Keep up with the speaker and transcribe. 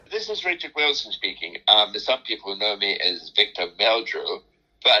this is Richard Wilson speaking. Some people know me as Victor Meldrew,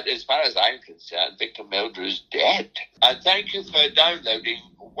 but as far as I'm concerned, Victor Meldrew's dead. And thank you for downloading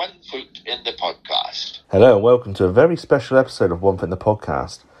One Foot in the Podcast. Hello and welcome to a very special episode of One Foot in the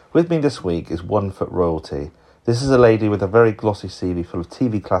Podcast. With me this week is One Foot Royalty. This is a lady with a very glossy CV full of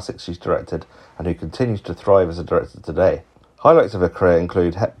TV classics she's directed and who continues to thrive as a director today. Highlights of her career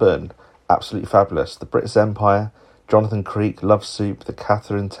include Hepburn, Absolutely Fabulous, The British Empire, Jonathan Creek, Love Soup, The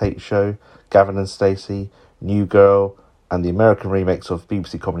Catherine Tate Show, Gavin and Stacey, New Girl, and the American remakes of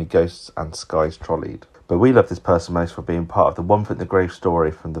BBC comedy Ghosts and Skies Trolleyed. But we love this person most for being part of the One Foot in the Grave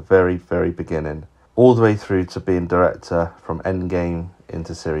story from the very, very beginning, all the way through to being director from Endgame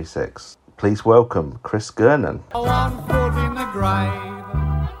into Series 6. Please welcome Chris Gernon. One foot in the grave.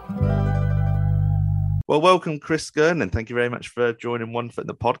 Well, welcome, Chris Gernon. Thank you very much for joining One Foot in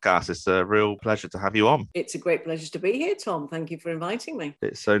the Podcast. It's a real pleasure to have you on. It's a great pleasure to be here, Tom. Thank you for inviting me.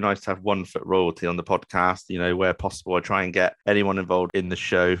 It's so nice to have One Foot Royalty on the podcast. You know, where possible, I try and get anyone involved in the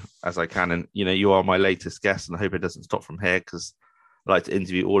show as I can. And, you know, you are my latest guest, and I hope it doesn't stop from here because I like to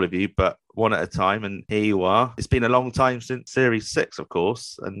interview all of you, but one at a time. And here you are. It's been a long time since Series 6, of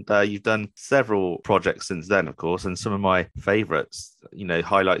course, and you've done several projects since then, of course. And some of my favourites, you know,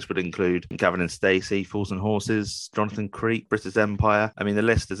 highlights would include Gavin and Stacey, Fools and Horses, Jonathan Creek, British Empire. I mean, the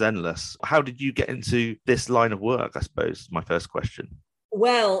list is endless. How did you get into this line of work, I suppose, is my first question.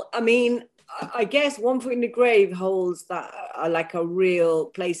 Well, I mean, I guess One Foot in the Grave holds that like a real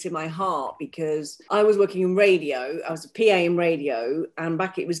place in my heart because I was working in radio. I was a PA in radio, and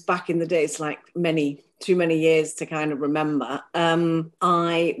it was back in the day. It's like too many years to kind of remember.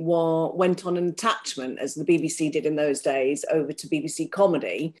 I went on an attachment, as the BBC did in those days, over to BBC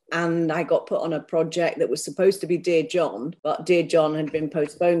Comedy, and I got put on a project that was supposed to be Dear John, but Dear John had been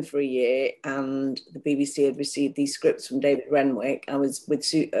postponed for a year, and the BBC had received these scripts from David Renwick. I was with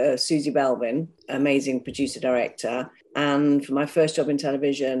Susie Belvin, amazing producer-director, and for my first job in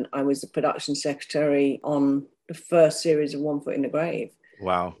television, I was the production secretary on the first series of One Foot in the Grave.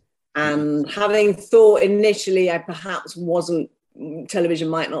 Wow. And having thought initially television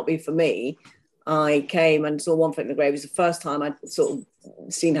might not be for me, I came and saw One Foot in the Grave. It was the first time I'd sort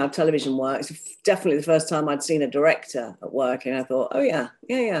of seen how television works. Definitely the first time I'd seen a director at work. And I thought, oh, yeah.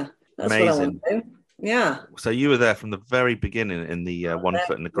 That's amazing. what I want to do. Yeah. So you were there from the very beginning in the One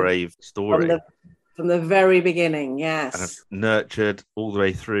Foot in the Grave story. From the very beginning, yes. And have nurtured all the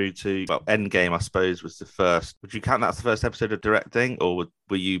way through to, Endgame, I suppose, was the first. Would you count that as the first episode of directing, or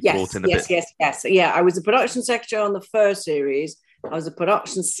were you brought in a bit? Yes. Yeah, I was a production secretary on the first series. I was a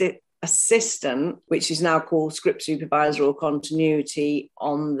production assistant, which is now called script supervisor or continuity,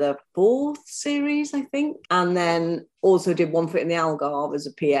 on the fourth series, I think. And then also did One Foot in the Algarve as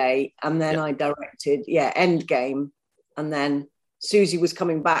a PA. And then I directed, Endgame. And then Susie was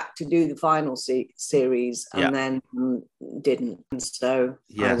coming back to do the final series and then didn't. And so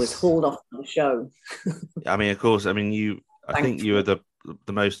I was hauled off the show. I mean, of course, I think you were the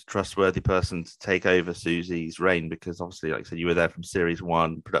most trustworthy person to take over Susie's reign because obviously, like I said, you were there from series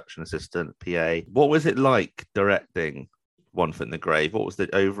 1, production assistant, PA. What was it like directing One Foot in the Grave? What was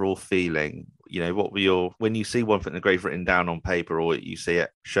the overall feeling? You know, when you see One Foot in the Grave written down on paper or you see it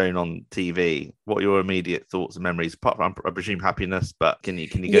shown on TV, what are your immediate thoughts and memories? Apart from, I presume, happiness, but can you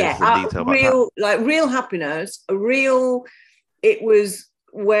go into the detail about that? Real happiness, it was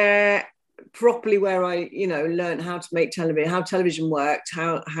where I, learned how to make television, how television worked,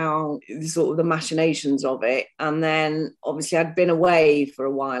 how sort of the machinations of it. And then obviously I'd been away for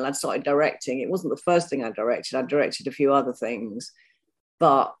a while. I'd started directing. It wasn't the first thing I directed. I directed a few other things,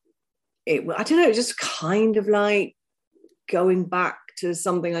 but I don't know, just kind of like going back to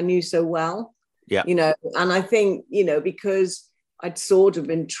something I knew so well. Yeah. And I think, because I'd sort of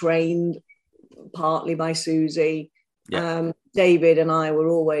been trained partly by Susie. Yeah. David and I were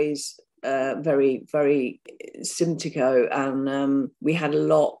always very, very simpatico, and we had a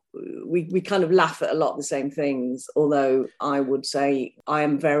lot. We kind of laugh at a lot of the same things. Although I would say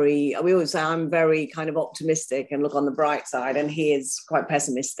we always say I'm very kind of optimistic and look on the bright side, and he is quite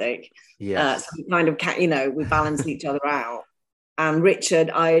pessimistic. Yeah, so we kind of we balance each other out. And Richard,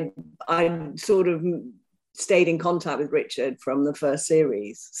 I sort of stayed in contact with Richard from the first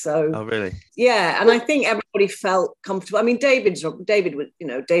series. So, oh really? Yeah, and I think everybody felt comfortable. I mean, David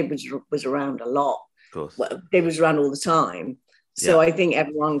was around a lot. Of course, David was around all the time. So I think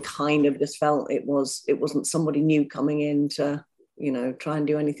everyone kind of just felt it wasn't somebody new coming in to try and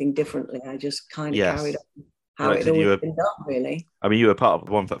do anything differently. I just kind of carried on how it always been done, really. I mean, you were part of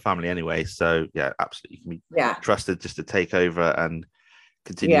the One Foot family anyway, so yeah, absolutely, you can be trusted just to take over and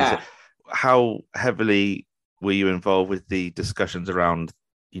continue. Yeah. How heavily were you involved with the discussions around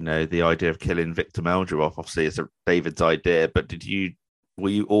the idea of killing Victor Meldrew off. Obviously, it's David's idea, but were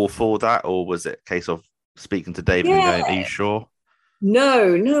you all for that, or was it a case of speaking to David and going, "Are you sure?"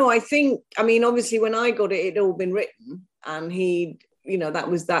 No. I mean, obviously, when I got it, it'd all been written, and he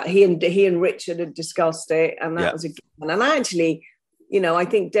and Richard had discussed it, and that was a given. And actually, I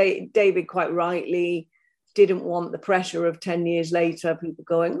think David quite rightly didn't want the pressure of 10 years later, people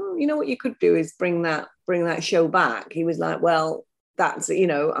going, "Oh, you know what you could do is bring that show back." He was like, "Well, that's,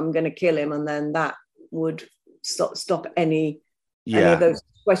 I'm going to kill him," and then that would stop any of those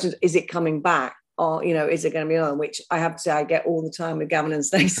questions. Is it coming back, or is it going to be on? Which I have to say, I get all the time with Gavin and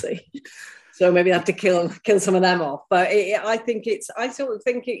Stacey. So maybe I have to kill some of them off. But I sort of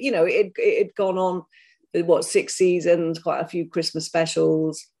think it had gone on 6 seasons, quite a few Christmas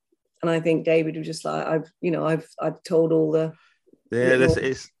specials. And I think David was just like, I've told all the... Yeah,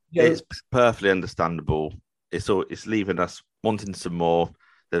 it's perfectly understandable. It's leaving us wanting some more.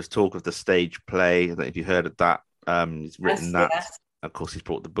 There's talk of the stage play. I don't know if you heard of that. He's written that. Yes. Of course, he's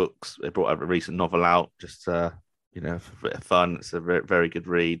brought the books. They brought a recent novel out, just, for a bit of fun. It's a very, very good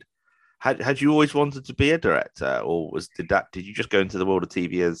read. Had you always wanted to be a director, or did you just go into the world of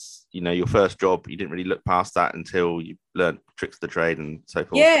TV as your first job? You didn't really look past that until you learned tricks of the trade and so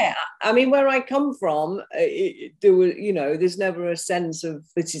forth. Yeah, I mean, where I come from, there's never a sense of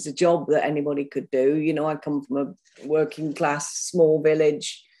this is a job that anybody could do. I come from a working class small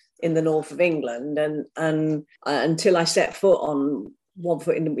village in the north of England, and until I set foot on one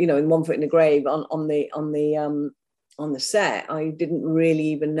foot in one foot in the grave on the set, I didn't really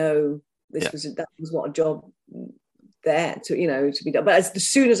even know. That was what a job there to be done. But as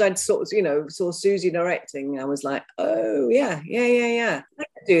soon as I'd saw Susie directing, I was like, oh yeah, I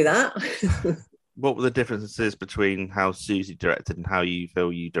can do that. What were the differences between how Susie directed and how you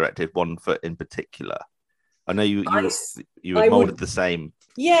feel you directed One Foot in particular? I know you were molded the same.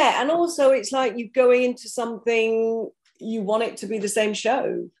 Yeah, and also it's like you going into something, you want it to be the same show.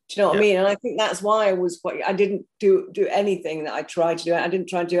 Do you know what I mean? And I think that's why I didn't do anything that I tried to do. I didn't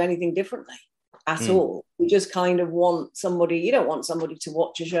try to do anything differently at all. You just kind of want somebody, you don't want somebody to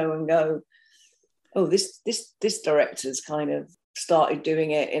watch a show and go, oh, this director's kind of started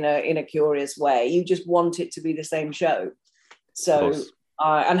doing it in a curious way. You just want it to be the same show. So,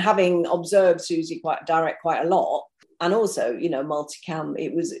 and having observed Susie quite a lot, and also, multicam,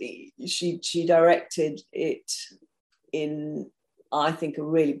 she directed it in, I think, a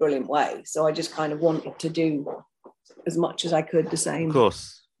really brilliant way. So I just kind of wanted to do as much as I could the same. Of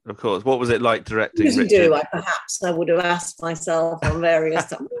course. What was it like directing Richard? I would have asked myself on various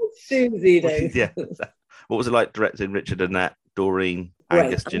times, what did Susie do? Yeah. What was it like directing Richard, Annette, Doreen,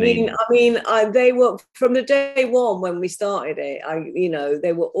 Angus, Janine? I mean, they were, from the day one when we started it,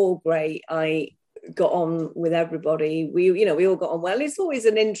 they were all great. I got on with everybody. We all got on well. It's always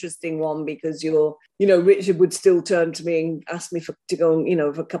an interesting one because Richard would still turn to me and ask me to go,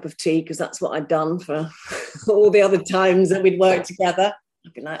 for a cup of tea, because that's what I'd done for all the other times that we'd worked together.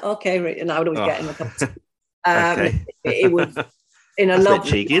 I'd be like, okay, Richard, and I would always get him a cup of tea. Okay. It was in a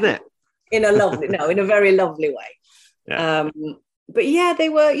lovely, cheeky, isn't it? In a very lovely way. Yeah. But yeah, they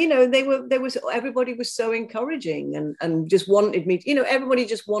were, everybody was so encouraging and just wanted me to, everybody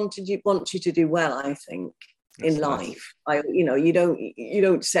just wants you to do well, I think, in life. You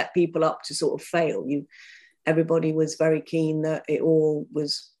don't set people up to sort of fail. Everybody was very keen that it all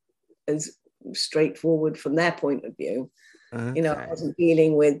was as straightforward from their point of view. Okay. I wasn't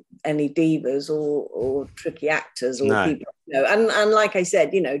dealing with any divas or tricky actors or people, and like I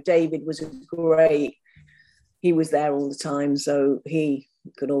said, David was he was there all the time, so he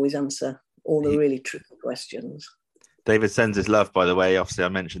could always answer all the really tricky questions. David sends his love, by the way. Obviously, I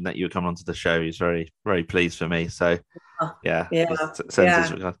mentioned that you were coming onto the show. He's very, very pleased for me. So, yeah. His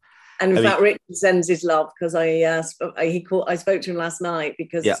regards. And in fact, Richard sends his love because I spoke to him last night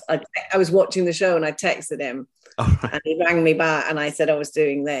because I was watching the show and I texted him. And he rang me back and I said I was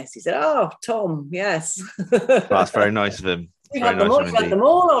doing this. He said, "Oh, Tom, yes." Well, that's very nice of him. You've had them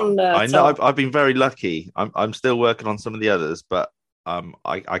all on. I know. I've been very lucky. I'm still working on some of the others, but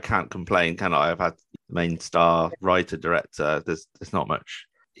I can't complain, can I? I've had main star, writer, director. There's not much.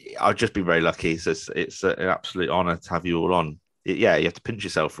 I've just been very lucky. So it's an absolute honour to have you all on. You have to pinch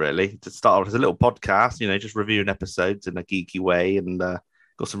yourself really to start off as a little podcast. Just reviewing episodes in a geeky way, and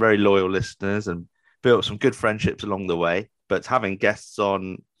got some very loyal listeners and built some good friendships along the way. But having guests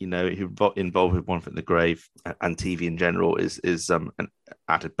on, who involved with One Foot in the Grave and TV in general is an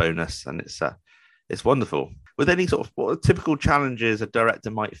added bonus, and it's wonderful. With any sort of what typical challenges a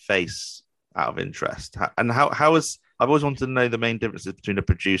director might face out of interest, and how is I've always wanted to know the main differences between a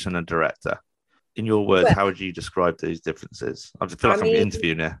producer and a director. In your words, Well, how would you describe those differences? I just feel like I'm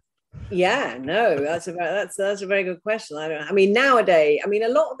interviewing you. Yeah, no, that's a very good question. I mean, nowadays, I mean, a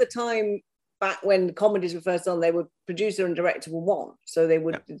lot of the time back when comedies were first on, they would producer and director were one, so they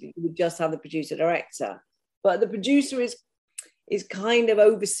would just have the producer director. But the producer is kind of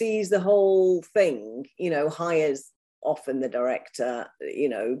oversees the whole thing, hires often the director,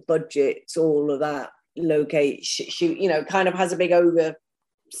 budgets, all of that, locate, shoot, kind of has a big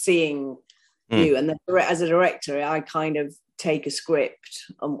overseeing view. And then as a director, I kind of take a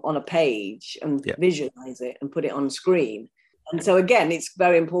script on a page and visualize it and put it on screen. And so again, it's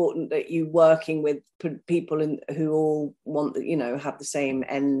very important that you're working with people who all want, have the same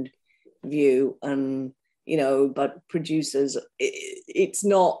end view. And but producers, it's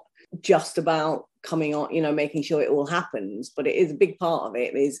not just about coming on, making sure it all happens, but it is a big part of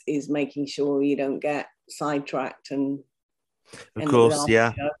it is making sure you don't get sidetracked and of course,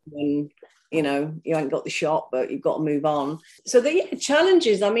 yeah. And, you haven't got the shot, but you've got to move on. So the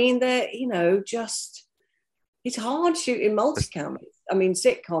challenges, I mean, they're, just, it's hard shooting multicam. I mean,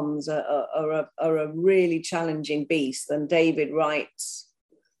 sitcoms are a really challenging beast. And David writes,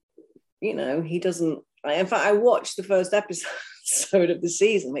 he doesn't, in fact, I watched the first episode of the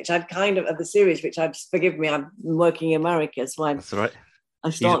season, which I'd of the series, which forgive me, I'm working in America. So that's right.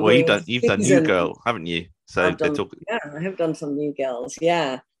 You've done New Girl, haven't you? So I have done some New Girls.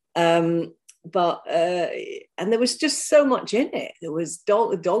 Yeah. But and there was just so much in it. There was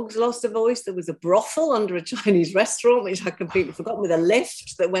the dogs lost a voice. There was a brothel under a Chinese restaurant, which I completely forgot, with a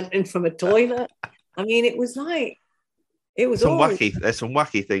lift that went in from a toilet. I mean, it was there's some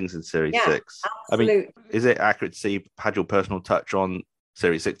wacky things in series 6. Absolutely. I mean, is it accurate to say you had your personal touch on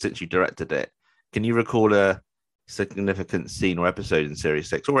series 6 since you directed it? Can you recall a significant scene or episode in series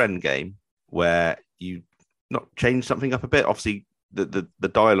 6 or Endgame where you not changed something up a bit? Obviously,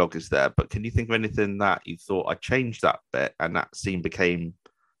 the dialogue is there, but can you think of anything that you thought I changed that bit and that scene became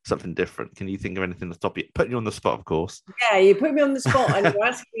something different? Can you think of anything that's putting you on the spot, of course? Yeah, you put me on the spot and you're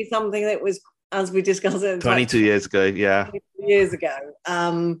asking me something that was, as we discussed it, 22 years ago. Yeah, 22 years ago.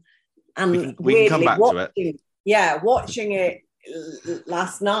 And we can come back to it. Yeah, watching it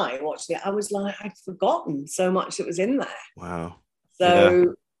last night, I was like, I'd forgotten so much that was in there. Wow.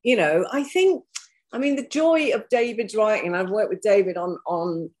 So I think. I mean, the joy of David's writing, and I've worked with David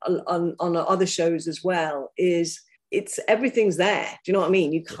on other shows as well, is everything's there. Do you know what I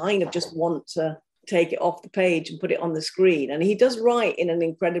mean? You kind of just want to take it off the page and put it on the screen. And he does write in an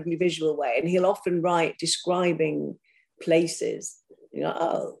incredibly visual way, and he'll often write describing places.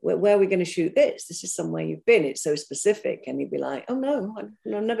 Where are we going to shoot this? This is somewhere you've been. It's so specific. And he'd be like, oh, no,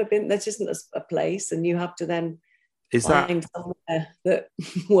 I've never been. This isn't a place. And you have to then find somewhere that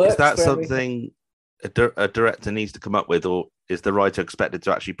works. Is that something a director needs to come up with, or is the writer expected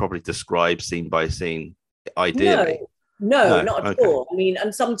to actually probably describe scene by scene, ideally? No, not at all. I mean,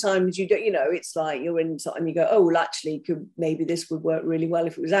 and sometimes you don't, it's like you're in and you go, oh, well, actually, maybe this would work really well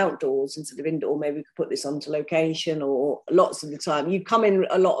if it was outdoors instead of indoor. Maybe we could put this onto location. Or lots of the time, you come in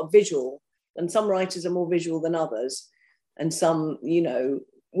a lot of visual, and some writers are more visual than others, and some,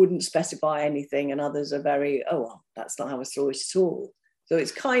 wouldn't specify anything, and others are very, oh, well, that's not how a story is told. So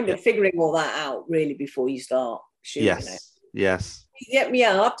it's kind of figuring all that out really before you start shooting it. Yes. Yeah,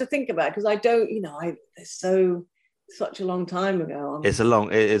 I have to think about it because I don't, it's such a long time ago. It is a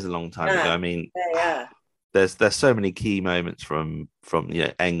long time ago. I mean, there's so many key moments from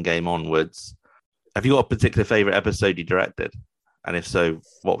Endgame onwards. Have you got a particular favourite episode you directed? And if so,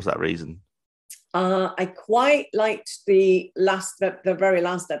 what was that reason? I quite liked the very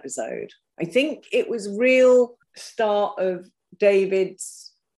last episode. I think it was real start of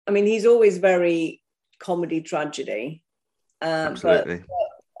David's. I mean, he's always very comedy tragedy. Absolutely.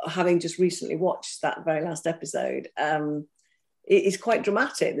 But having just recently watched that very last episode, it is quite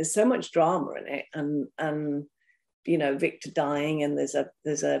dramatic. There's so much drama in it, and Victor dying, and there's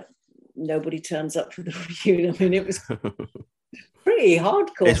a nobody turns up for the reunion. I mean, it was pretty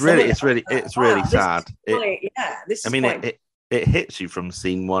hardcore. It's really sad. It hits you from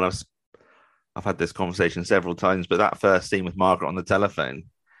scene one. I've had this conversation several times, but that first scene with Margaret on the telephone,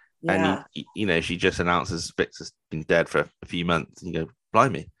 and she just announces Victor's been dead for a few months, and you go,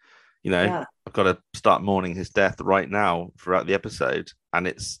 blimey, I've got to start mourning his death right now throughout the episode, and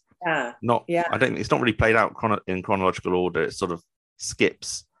it's not. I don't think it's not really played out in chronological order. It sort of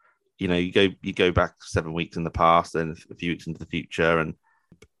skips. You go back 7 weeks in the past and a few weeks into the future, and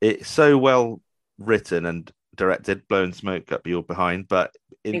it's so well written and directed, blowing smoke up your behind, but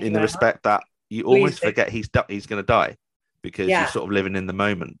in the respect that you almost forget he's going to die because you're sort of living in the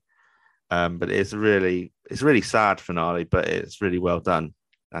moment. But it's a really sad finale, but it's really well done.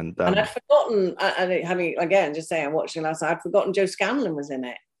 And I'd forgotten, and having again, just saying, I'm watching last night, I'd forgotten Joe Scanlon was in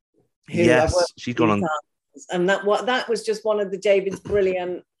it. Yes, she's gone on. And that was just one of the David's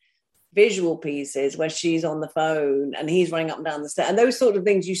brilliant visual pieces where she's on the phone and he's running up and down the stairs. And those sort of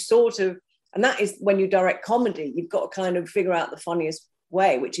things you sort of, and that is when you direct comedy, you've got to kind of figure out the funniest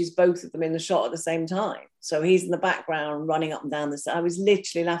way, which is both of them in the shot at the same time. So he's in the background running up and down the stairs. I was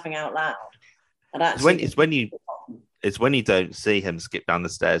literally laughing out loud. And actually, it's when you don't see him skip down the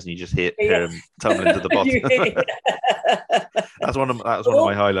stairs and you just hear him tumbling to the bottom. That was one of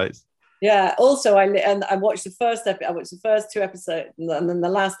my highlights. Yeah. Also, I watched the first episode. I watched the first 2 episodes, and then the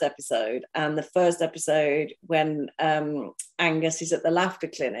last episode. And the first episode when Angus is at the laughter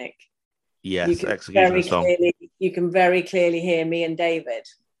clinic. Yes, execution song. You can very clearly hear me and David.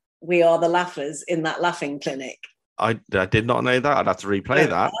 We are the laughers in that laughing clinic. I did not know that. I'd have to replay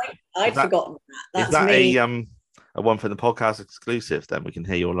that. I'd forgotten that. That's is that me. A one from the podcast exclusive? Then we can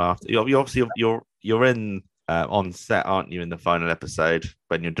hear your laughter. You obviously you're in on set, aren't you? In the final episode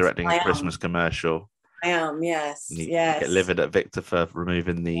when you're directing a Christmas commercial. I am. Yes. You yes. Get livid at Victor for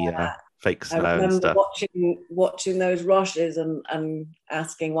removing the fake snow and stuff. Watching those rushes and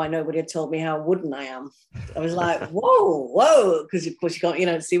asking why nobody had told me how wooden I am. I was like, whoa, because of course you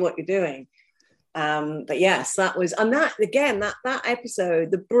can't, see what you're doing. But yes, that was, and that again, that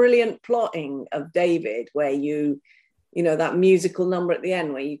episode, the brilliant plotting of David, where that musical number at the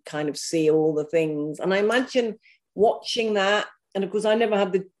end, where you kind of see all the things. And I imagine watching that, and of course, I never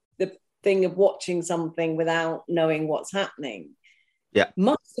had the thing of watching something without knowing what's happening. Yeah,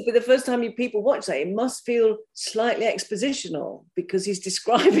 must be the first time people watch that. It must feel slightly expositional because he's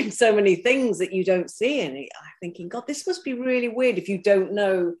describing so many things that you don't see. And I'm thinking, God, this must be really weird if you don't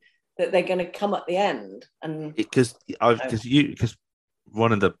know that they're going to come at the end. And because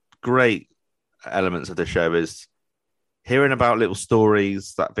one of the great elements of the show is hearing about little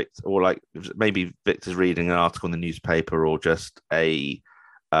stories that Victor, or like maybe Victor's reading an article in the newspaper, or just a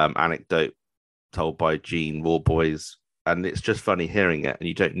anecdote told by Gene Warboys, and it's just funny hearing it, and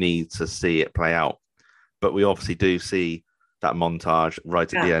you don't need to see it play out. But we obviously do see that montage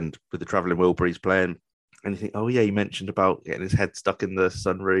right at the end with the Travelling Wilburys playing. And you think, oh yeah, you mentioned about getting his head stuck in the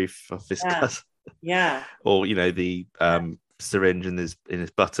sunroof of his car. Yeah. Or the syringe in his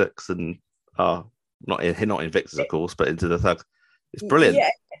buttocks, and not in Victor's, of course, but into the thug. It's brilliant. Yeah,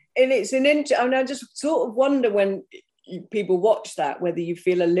 and it's I just sort of wonder when people watch that whether you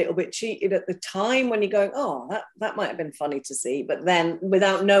feel a little bit cheated at the time when you're going, oh, that might have been funny to see, but then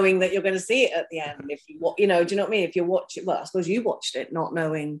without knowing that you're going to see it at the end, if you do you know what I mean? If you watch it, well, I suppose you watched it not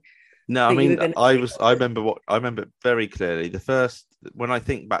knowing. No, I mean, I remember very clearly when I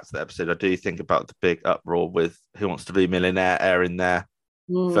think back to the episode, I do think about the big uproar with Who Wants to Be a Millionaire airing there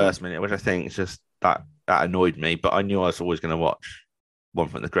first minute, which I think is just that annoyed me, but I knew I was always going to watch One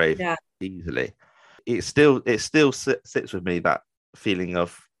from the Grave easily. It still sits with me, that feeling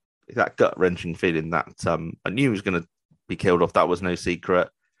of that gut-wrenching feeling that I knew he was going to be killed off. That was no secret.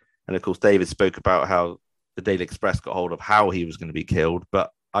 And of course, David spoke about how the Daily Express got hold of how he was going to be killed,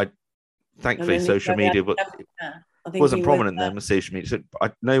 but thankfully social media wasn't prominent then with social media. So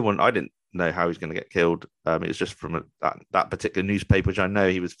I didn't know how he was going to get killed. It was just from that particular newspaper, which I know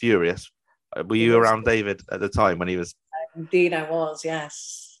he was furious. Were you around David at the time when he was? Indeed, I was.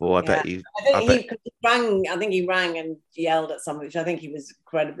 Yes. Well, I bet you. I think he rang and yelled at someone, which I think he was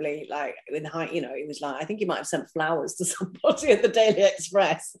incredibly with high. He was like, I think he might have sent flowers to somebody at the Daily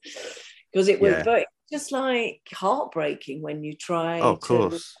Express because it was very just heartbreaking when you try. Oh, of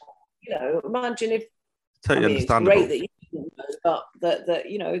course. Imagine if. Totally understandable. It's great that you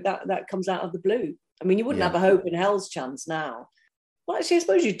didn't know, but that comes out of the blue. I mean, you wouldn't have a hope in hell's chance now. Well, actually, I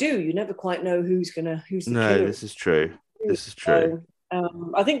suppose you do. You never quite know who's the killer. This is true. This is true.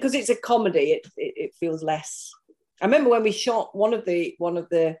 So, I think because it's a comedy, it feels less. I remember when we shot one of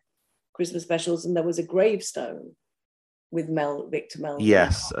the Christmas specials, and there was a gravestone with Victor Meldrew.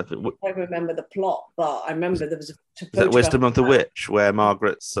 Yes, I don't remember the plot, but I remember there was a Wisdom of the Witch, where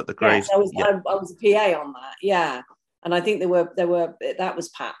Margaret's at the grave. Yes, I was a PA on that. Yeah, and I think there were that was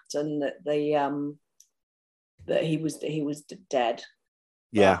packed, and that he was dead.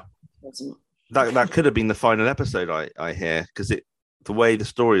 Yeah, that could have been the final episode. I hear, because the way the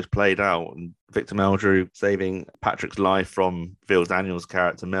story is played out, and Victor Meldrew saving Patrick's life from Phil Daniels'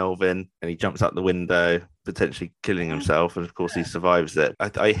 character Melvin, and he jumps out the window, potentially killing himself, and of course he survives it. I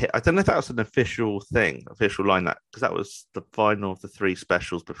don't know if that was an official line, that because that was the final of the 3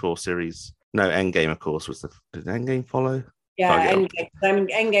 specials before series. No, Endgame, of course, was did Endgame follow? Yeah,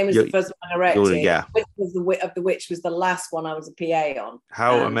 Endgame was the first one I directed. Yeah, Witch was the last one I was a PA on.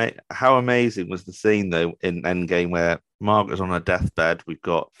 How amazing was the scene though in Endgame where Margaret's on her deathbed. We've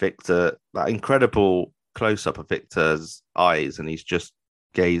got Victor, that incredible close-up of Victor's eyes, and he's just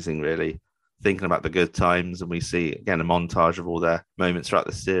gazing, really thinking about the good times. And we see, again, a montage of all their moments throughout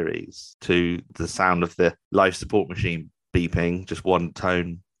the series to the sound of the life support machine beeping, just one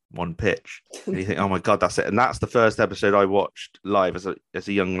tone, one pitch. And you think, oh my God, that's it. And that's the first episode I watched live as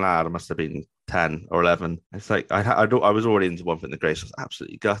a young lad. I must have been 10 or 11. It's like I was already into One Foot in the Grave, so I was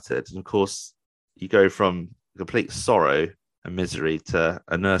absolutely gutted. And of course, you go from complete sorrow and misery to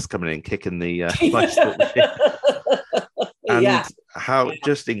a nurse coming in, kicking the life support machine. And how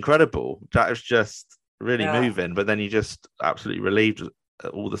just incredible. That was just really moving. But then you just absolutely relieved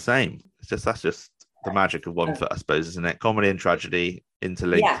all the same. That's just the magic of One Foot, I suppose, isn't it? Comedy and tragedy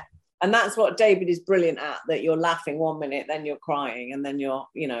interlinked. Yeah. And that's what David is brilliant at, that you're laughing 1 minute, then you're crying, and then you're.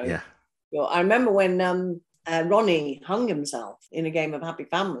 I remember when Ronnie hung himself in a game of Happy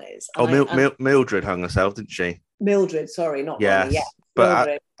Families. Mildred hung herself, didn't she? Mildred, sorry, not Ronnie. Yeah,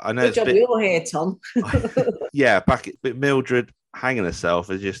 but I know good job you're here, Tom. but Mildred hanging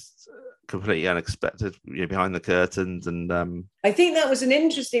herself is just completely unexpected, behind the curtains. And I think that was an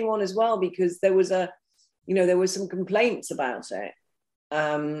interesting one as well, because there was some complaints about it,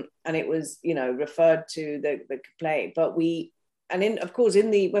 and it was referred to the complaint, but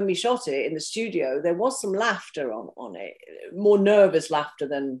when we shot it in the studio, there was some laughter on it, more nervous laughter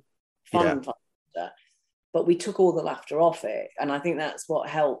than fun laughter. But we took all the laughter off it, and I think that's what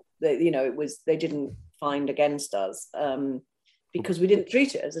helped. They didn't find against us because we didn't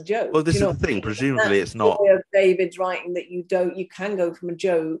treat it as a joke. Well, this is the thing. Presumably, it's not. David's writing that you can go from a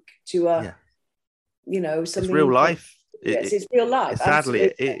joke to something. It's real life. It's real life.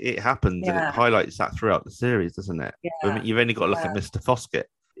 Sadly, it happens, and it highlights that throughout the series, doesn't it? Yeah. I mean, you've only got to look at Mr. Foskett.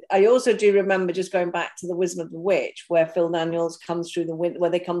 I also do remember, just going back to The Wisdom of the Witch, where Phil Daniels comes through where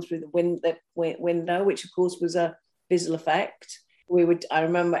they come through the window, which of course was a visual effect. I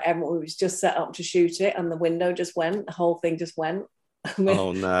remember everyone was just set up to shoot it, and the window just went. The whole thing just went.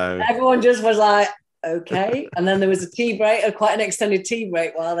 Oh no! Everyone just was like, okay. And then there was a tea break, quite an extended tea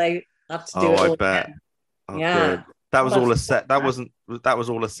break, while they had to do it. Oh, I bet. Oh, yeah. Good. That was all a set. That was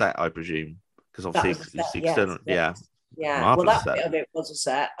all a set, I presume, because obviously external. Yeah. Yeah, well, that bit of it was a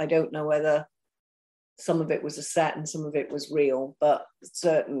set. I don't know whether some of it was a set and some of it was real, but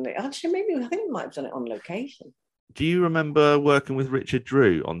certainly, actually, maybe I think we might have done it on location. Do you remember working with Richard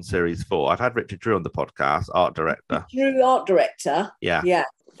Drew on Series 4? I've had Richard Drew on the podcast, art director. Drew, art director. Yeah.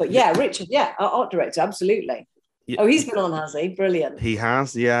 But Richard, art director, absolutely. Yeah. Oh, he's been on, has he? Brilliant. He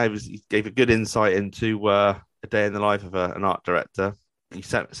has, yeah. He gave a good insight into a day in the life of an art director. He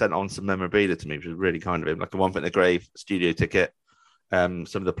sent on some memorabilia to me, which was really kind of him, like a One Foot in the Grave studio ticket, some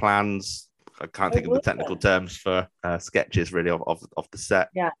of the plans. I can't think of the technical terms for sketches, really, of the set.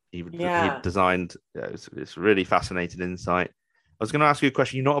 He designed. It's really fascinating insight. I was going to ask you a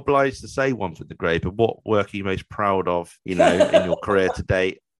question. You're not obliged to say One Foot in the Grave, but what work are you most proud of, in your career to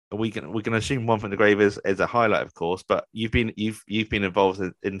date? We can assume One Foot in the Grave is a highlight, of course, but you've been involved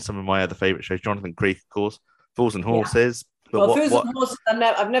in some of my other favourite shows. Jonathan Creek, of course, Fools and Horses. But Fools and Horses,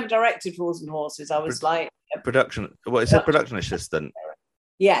 I've never directed Fools and Horses. I was production. Well, it said production assistant.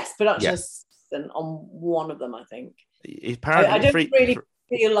 Yes, production assistant on one of them, I think. Apparently, I don't really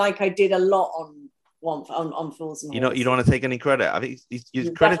feel like I did a lot on Fools and Horses. You don't want to take any credit. I think he's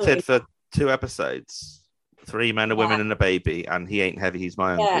credited for 2 episodes, 3 men, a woman, and a baby, and He Ain't Heavy, He's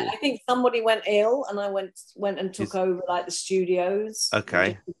My Uncle. Yeah, I think somebody went ill, and I went and took over like the studios.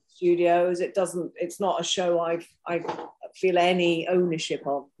 Okay. It's not a show I feel any ownership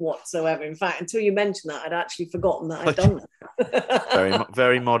of whatsoever. In fact, until you mentioned that, I'd actually forgotten that I'd done that. very,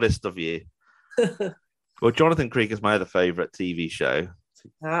 very modest of you. Well, Jonathan Creek is my other favourite TV show.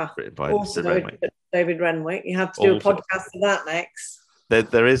 Written by David Renwick. You have to do a podcast of that next.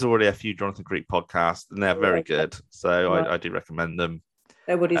 There is already a few Jonathan Creek podcasts, and they're very good. So I do recommend them.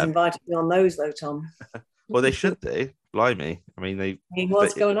 Nobody's invited me on those, though, Tom. Well, they should do. Blimey. I mean,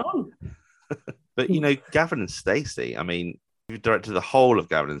 what's going on? But, Gavin and Stacey, I mean, you've directed the whole of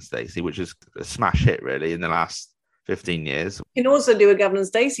Gavin and Stacey, which is a smash hit, really, in the last 15 years. You can also do a Gavin and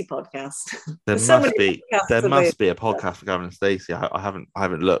Stacey podcast. There must be a podcast for Gavin and Stacey. I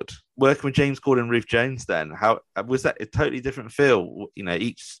haven't looked. Working with James Corden and Ruth Jones, then, how was that a totally different feel?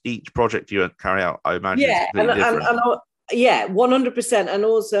 Each project you carry out, I imagine, is completely different. 100%. And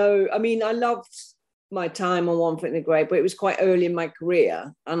also, I mean, I loved my time on One Foot in the Grave, but it was quite early in my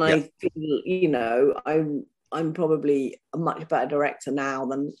career, and I feel I'm probably a much better director now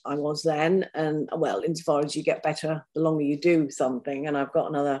than I was then. And well, insofar as you get better the longer you do something, and I've got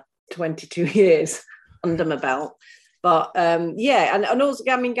another 22 years under my belt. But and also,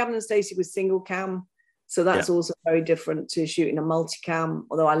 I mean, Gavin and Stacey was single cam, So that's also very different to shooting a multicam,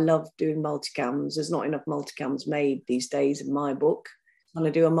 although I love doing multicams. There's not enough multicams made these days in my book. I'm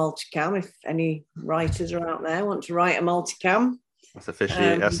going to do a multicam. If any writers are out there want to write a multicam. That's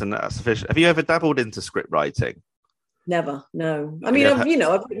officially, that's official. Have you ever dabbled into script writing? Never, no. I mean, I've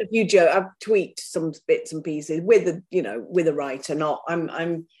written a few jokes. I've tweaked some bits and pieces with a writer.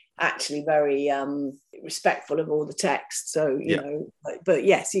 I'm actually very respectful of all the text. So, you know, but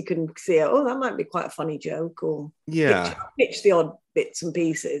yes, you can see, that might be quite a funny joke, or pitch the odd bits and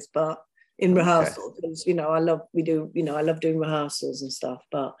pieces, but in rehearsal, because, you know, I love doing rehearsals and stuff.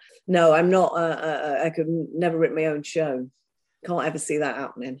 But no, I'm not, I could never write my own show. Can't ever see that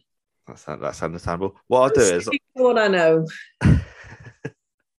happening. That's understandable. What I'll do is what I know.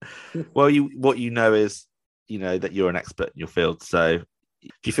 Well, what you know is, you know, that you're an expert in your field. So do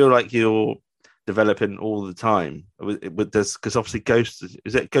you feel like you're developing all the time with this? Because obviously Ghost,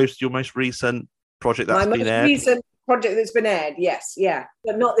 is it Ghost your most recent project that's been aired? My most recent project that's been aired, yes, yeah.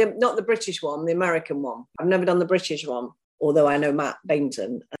 But not the British one, the American one. I've never done the British one, although I know Matt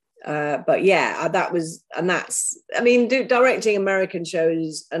Bainton. But yeah, directing American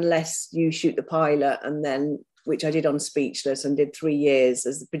shows, unless you shoot the pilot, and then, which I did on Speechless and did 3 years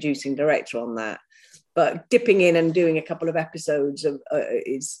as the producing director on that. But dipping in and doing a couple of episodes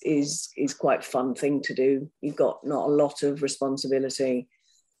is quite a fun thing to do. You've got not a lot of responsibility.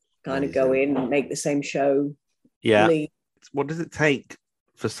 Kind of go in and make the same show. Yeah. Lead. What does it take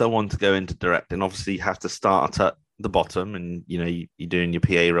for someone to go into directing? Obviously, you have to start at the bottom, and you know you're doing your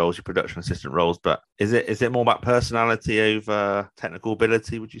PA roles, your production assistant roles. But is it more about personality over technical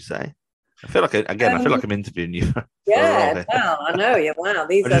ability? Would you say? I feel like I'm interviewing you. Yeah, well, I know. Yeah, wow.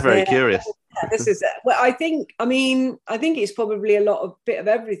 I'm just very curious. This is well. I think it's probably a bit of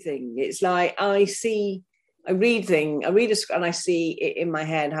everything. It's like I read a script and I see it in my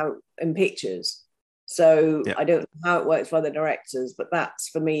head, how in pictures. So I don't know how it works for other directors, but that's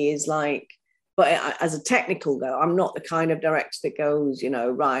for me is like. But as a technical though, I'm not the kind of director that goes, you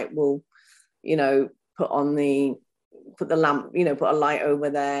know, right, we'll, you know, put the lamp, you know, put a light over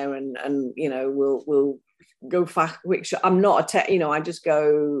there, and you know, we'll go fast. Which I'm not I just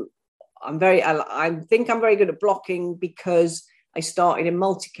go. I think I'm very good at blocking because I started in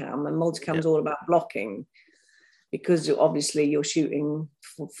multicam, and multicam's all about blocking, because obviously you're shooting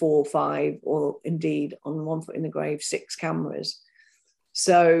for 4 or 5, or indeed on One Foot in the Grave, 6 cameras.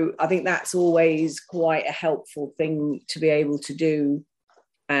 So I think that's always quite a helpful thing to be able to do,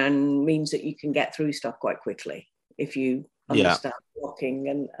 and means that you can get through stuff quite quickly if you understand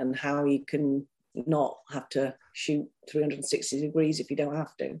blocking and how you can not have to shoot 360 degrees if you don't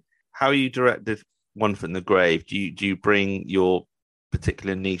have to. How you directed One Foot in the Grave, do you bring your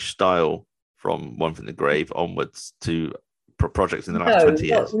particular niche style from One Foot in the Grave onwards to projects in the last 20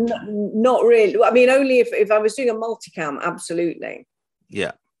 years? Not really. I mean, only if I was doing a multicam, absolutely.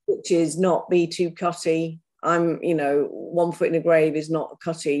 Yeah. Which is not be too cutty. I'm, you know, One Foot in the Grave was not a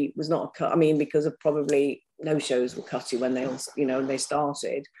cut. I mean, because of probably no shows were cutty when they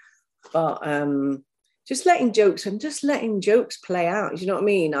started. But just letting jokes play out. You know what I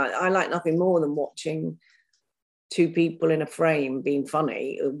mean? I like nothing more than watching 2 people in a frame being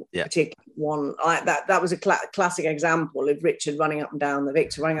funny. Particularly one like that was a classic example of Victor running up and down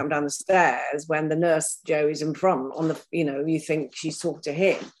the stairs when the nurse Jo is in front on the, you know, you think she's talking to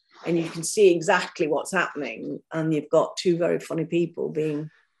him and you can see exactly what's happening, and you've got 2 very funny people doing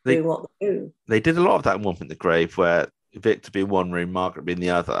what they do. They did a lot of that in One Foot in the Grave, where Victor be in one room, Margaret be in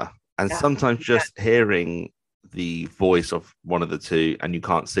the other, and sometimes just hearing the voice of one of the 2 and you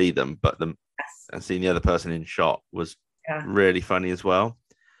can't see them, but and seeing the other person in shot was really funny as well.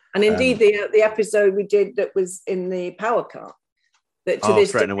 And indeed, the episode we did that was in the power cut, that to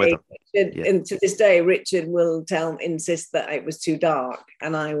this day, Richard will insist that it was too dark,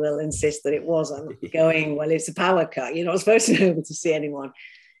 and I will insist that it wasn't. Going, well, it's a power cut. You're not supposed to be able to see anyone.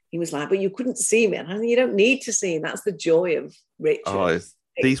 He was like, but you couldn't see me. And I mean, you don't need to see. That's the joy of Richard. Oh,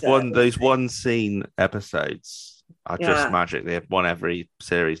 those one scene episodes are just magic. They have one every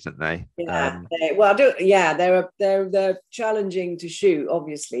series, don't they? Yeah. They're challenging to shoot,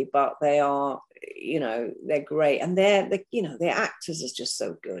 obviously, but they are, you know, they're great, and they're their actors are just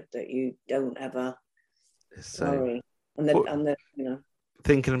so good that you don't ever worry. And you know,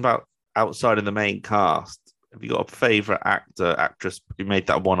 thinking about outside of the main cast, have you got a favourite actor, actress who made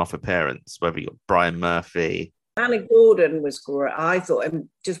that one-off appearance? Whether you got Brian Murphy. Anna Gordon was great. I thought, and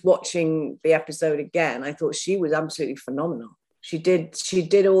just watching the episode again, I thought she was absolutely phenomenal. She did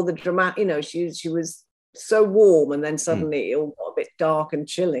all the dramatic, you know, she was so warm, and then suddenly it all got a bit dark and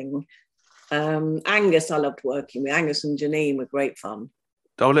chilling. Angus, I loved working with. Angus and Janine were great fun.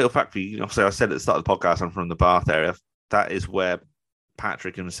 Oh, little fact for you. Obviously, I said at the start of the podcast, I'm from the Bath area. That is where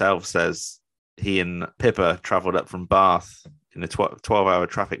Patrick himself says he and Pippa travelled up from Bath in a 12-hour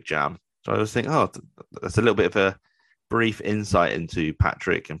traffic jam. So I was thinking, that's a little bit of a brief insight into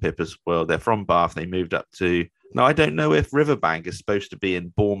Patrick and Pippa's world. They're from Bath. They moved up to... No, I don't know if Riverbank is supposed to be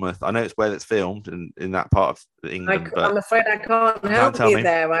in Bournemouth. I know it's where it's filmed in that part of England. I'm afraid I can't help you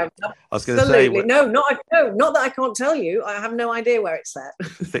there. I was going to say... not that I can't tell you. I have no idea where it's set.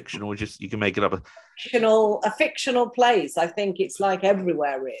 Fictional, you can make it up. A fictional place. I think it's like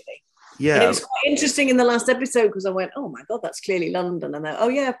everywhere, really. Yeah. And it was quite interesting in the last episode because I went, oh my God, that's clearly London. And then, oh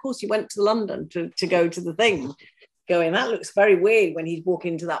yeah, of course you went to London to go to the thing. Going, that looks very weird when he's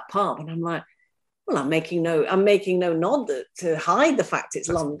walking into that pub. And I'm like, well, I'm making no nod to hide the fact it's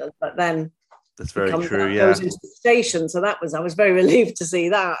London, but then that's very true. Yeah, goes into the station. So I was very relieved to see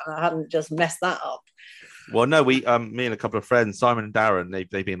that. I hadn't just messed that up. Well, no, me and a couple of friends, Simon and Darren,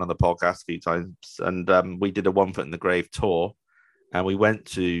 they've been on the podcast a few times, and we did a One Foot in the Grave tour, and we went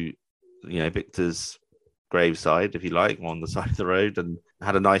to Victor's graveside, if you like, on the side of the road, and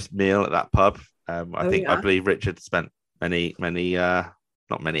had a nice meal at that pub. I believe Richard spent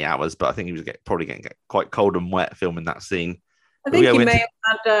not many hours, but I think he was probably getting quite cold and wet filming that scene. I think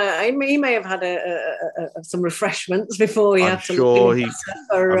he may have had some refreshments before he had to.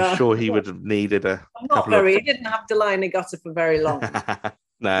 I'm sure he would have needed a. He didn't have to lie in a gutter for very long.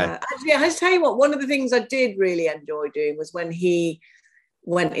 No. Actually, I tell you what. One of the things I did really enjoy doing was when he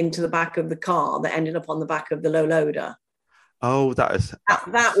went into the back of the car that ended up on the back of the low loader. Oh, that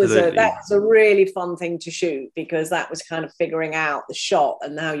was a really fun thing to shoot, because that was kind of figuring out the shot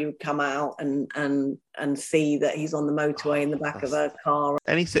and how you would come out and see that he's on the motorway in the back of a car.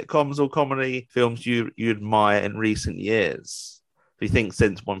 Any sitcoms or comedy films you admire in recent years? Do you think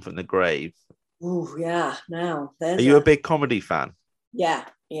since One Foot in the Grave? Oh yeah, now are you a big comedy fan? Yeah,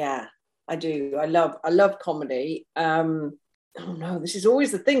 I do. I love comedy. Oh no, this is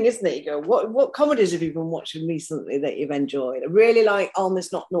always the thing, isn't it? You go, what comedies have you been watching recently that you've enjoyed? I really like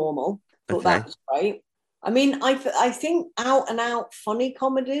Almost Not Normal. Thought that was great. I mean, I think out and out funny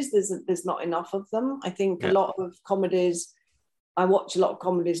comedies, there's not enough of them. I think a lot of comedies, I watch a lot of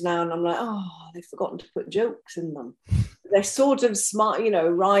comedies now and I'm like, oh, they've forgotten to put jokes in them. They're sort of smart,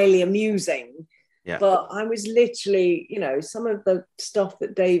 wryly amusing. Yeah. But I was literally, some of the stuff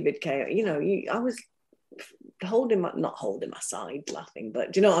that David came, I was not holding my side laughing,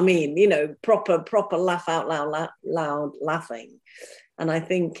 but do you know what I mean? Proper laugh out loud laughing. And I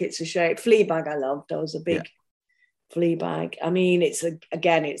think it's a shame. Fleabag I loved. I was a big Fleabag. I mean, it's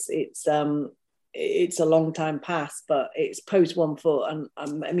a long time past, but it's post One Foot, and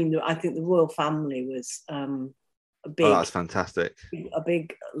I think the royal family was a big. Oh, that's fantastic. A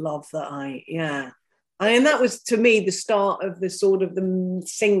big love and that was to me the start of the sort of the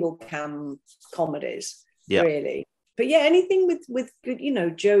single cam comedies, really. But yeah, anything with good,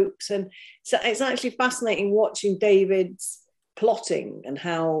 jokes, and so it's actually fascinating watching David's plotting and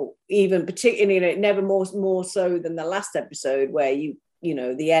how even particularly never more so than the last episode where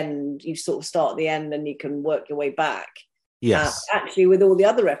the end, you sort of start at the end and you can work your way back. Yes. Actually, with all the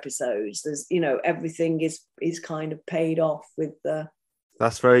other episodes, there's everything is kind of paid off with the.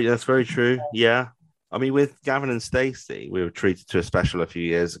 That's very true. Yeah. I mean, with Gavin and Stacey, we were treated to a special a few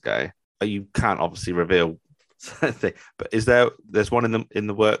years ago. You can't obviously reveal something, but there's one in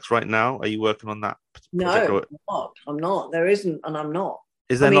the works right now? Are you working on that? No, I'm not. There isn't, and I'm not.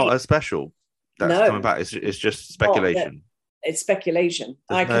 Is there not a special that's coming back? It's just speculation. It's speculation.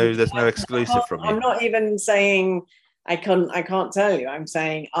 There's no exclusive from you. I'm not even saying I can't tell you. I'm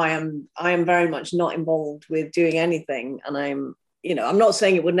saying I am very much not involved with doing anything, and I'm not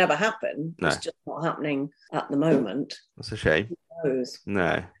saying it would never happen. No. It's just not happening at the moment. That's a shame. Who knows?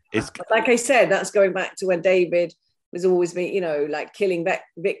 No. Like I said, that's going back to when David was always being, like killing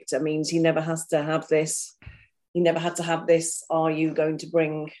Victor means he never has to have this. He never had to have this. Are you going to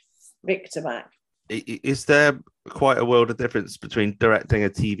bring Victor back? Is there quite a world of difference between directing a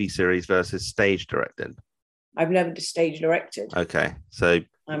TV series versus stage directing? I've never stage directed. Okay. So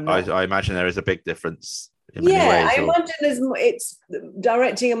I imagine there is a big difference. I imagine it's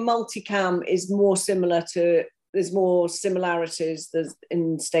directing a multicam is more similar to. There's more similarities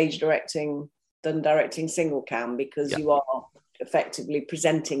in stage directing than directing single cam, because you are effectively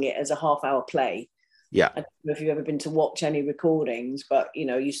presenting it as a half-hour play. Yeah. I don't know if you've ever been to watch any recordings, but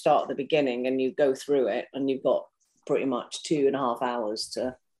you start at the beginning and you go through it, and you've got pretty much 2.5 hours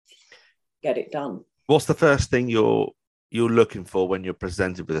to get it done. What's the first thing you're looking for when you're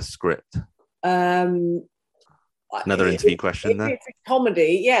presented with a script? Another interview question then. If it's a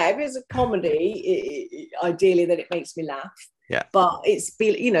comedy, if it's a comedy, ideally that it makes me laugh. Yeah. But it's,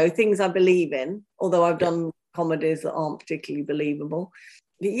 things I believe in, although I've done comedies that aren't particularly believable.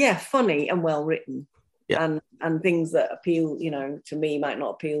 But yeah, funny and well written. Yeah. And things that appeal, to me might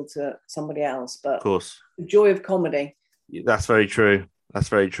not appeal to somebody else. But Of course. the joy of comedy. That's very true. That's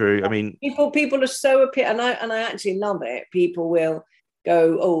very true. I mean, people are so and I actually love it. People will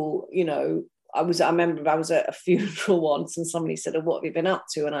go, oh, I remember I was at a funeral once and somebody said, oh, what have you been up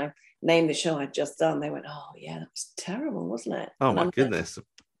to? And I named the show I'd just done. They went, oh yeah, that was terrible, wasn't it? Oh, and my I'm goodness.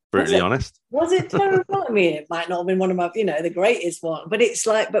 Brutally honest. Was it terrible? I mean, it might not have been one of my, the greatest one, but it's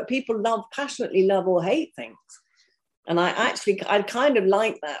like, but people passionately love or hate things. And I kind of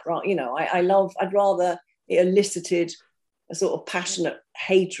like that, right? I'd rather it elicited a sort of passionate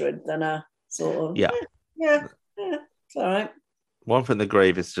hatred than a sort of, yeah, it's all right. One Foot in the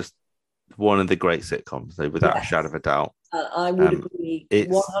Grave is just one of the great sitcoms, though, without a shadow of a doubt. I would agree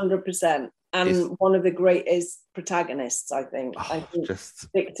 100%. And one of the greatest protagonists, I think. I think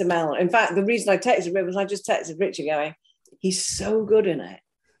Victor Mel. In fact, the reason I texted Rick was I just texted Richard going, he's so good in it.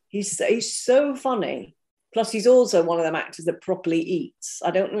 He's so funny. Plus, he's also one of them actors that properly eats.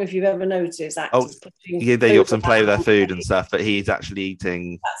 I don't know if you've ever noticed actors they often play with their food and stuff, but he's actually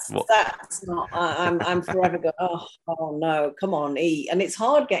eating. That's not. I'm forever going, oh no, come on, eat. And it's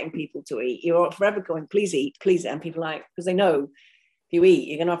hard getting people to eat. You're forever going, please eat, please. And people because they know if you eat,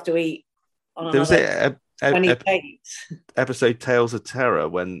 you're going to have to eat. There was episode Tales of Terror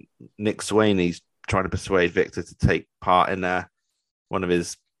when Nick Swaney's trying to persuade Victor to take part in one of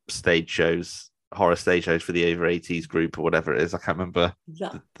his stage shows, horror stage shows for the over 80s group or whatever it is. I can't remember.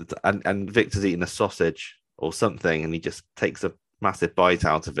 And Victor's eating a sausage or something, and he just takes a massive bite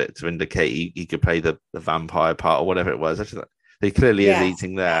out of it to indicate he could play the vampire part or whatever it was. He clearly is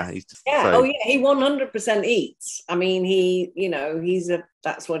eating there. He 100% eats. I mean,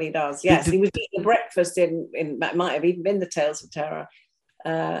 that's what he does. Yes, he was eating breakfast in might have even been the Tales of Terror.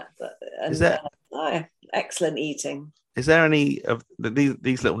 Excellent eating. Is there any of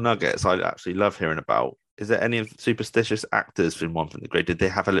these little nuggets I actually love hearing about? Is there any of the superstitious actors from One Foot in the Grave? Did they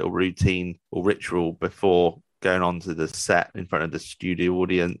have a little routine or ritual before going on to the set in front of the studio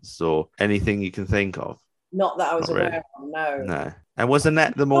audience, or anything you can think of? Not that I was aware of, no. No. And was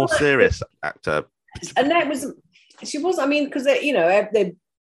Annette the more serious actor? Annette was, I mean, because,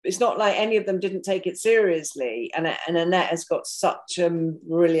 it's not like any of them didn't take it seriously. And Annette has got such a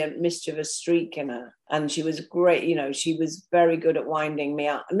brilliant, mischievous streak in her. And she was great, she was very good at winding me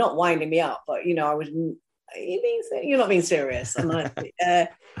up. Not winding me up, but, you're not being serious.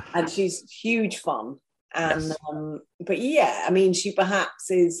 And she's huge fun. And, yes. But yeah, I mean, she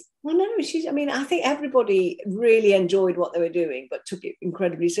perhaps is, well, no, I think everybody really enjoyed what they were doing, but took it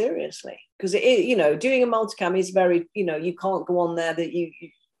incredibly seriously. Because it is, doing a multicam is very, you can't go on there that you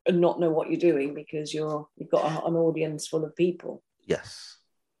not know what you're doing because you've got an audience full of people. Yes.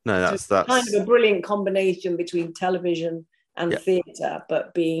 No, that's kind of a brilliant combination between television and theatre,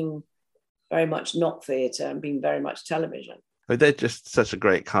 but being very much not theatre and being very much television. They're just such a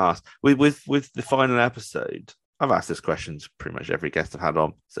great cast. With the final episode, I've asked this question to pretty much every guest I've had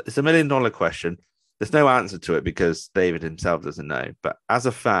on. So it's $1 million question. There's no answer to it because David himself doesn't know. But as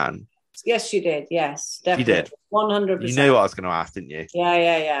a fan... Yes, you did. Yes, definitely. You did. 100%. You know what I was going to ask, didn't you?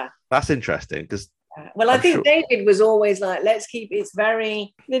 Yeah. That's interesting because... Well, I think David was always like, let's keep... It's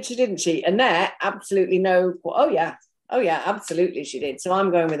very... Didn't she? Annette, absolutely no... Oh, yeah, absolutely she did. So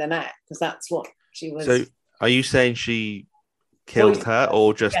I'm going with Annette because that's what she was... So are you saying she killed her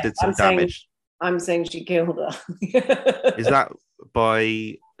or just did some damage? I'm saying she killed her. Is that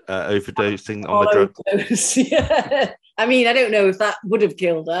by overdosing on the drug? Yeah. I mean, I don't know if that would have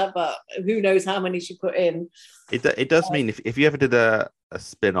killed her, but who knows how many she put in. It does mean if you ever did a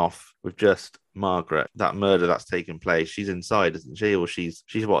spin-off with just Margaret, that murder that's taken place, she's inside, isn't she? Or she's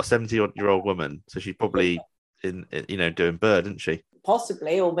what, a 70-odd-year-old woman? So she's probably doing bird, isn't she?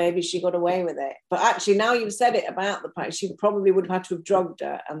 Possibly, or maybe she got away with it. But actually, now you've said it about she probably would have had to have drugged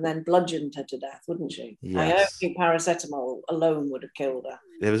her and then bludgeoned her to death, wouldn't she? Yes. I don't think paracetamol alone would have killed her.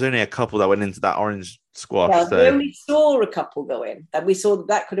 There was only a couple that went into that orange squash. Well, we only saw a couple go in. And we saw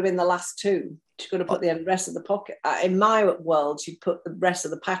that could have been the last two. She could have put the rest of the pocket. In my world, she put the rest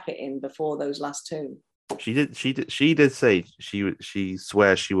of the packet in before those last two. She did say she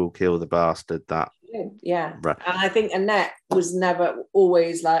swears she will kill the bastard that. Yeah. Right. And I think Annette was never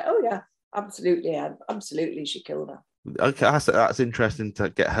always like, oh yeah, absolutely she killed her. Okay, that's interesting to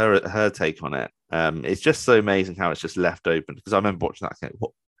get her take on it. It's just so amazing how it's just left open, because I remember watching that.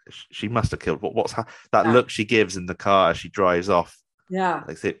 What she must have killed. What's that look she gives in the car as she drives off? Yeah.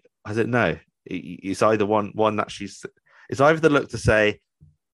 I said no. It's either one that it's either the look to say,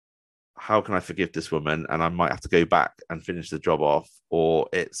 how can I forgive this woman? And I might have to go back and finish the job off, or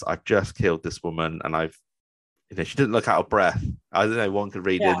it's I've just killed this woman and she didn't look out of breath. I don't know. One could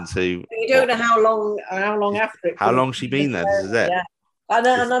read into. You don't know how long after it. How long she been there? This is it. Yeah.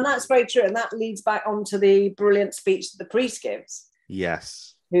 And that's very true. And that leads back onto the brilliant speech that the priest gives.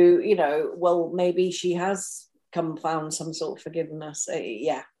 Yes. Who, well, maybe she has found some sort of forgiveness.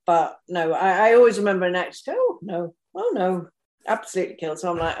 But no, I always remember an ex, oh no, absolutely killed.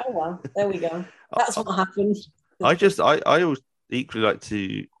 So I'm like, oh well, there we go. That's what happened. I always equally like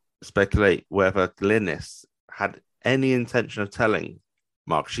to speculate whether Glynis had any intention of telling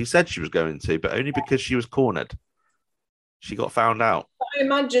Mark. She said she was going to, but only because she was cornered. She got found out. I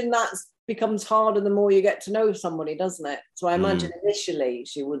imagine that becomes harder the more you get to know somebody, doesn't it? So I imagine initially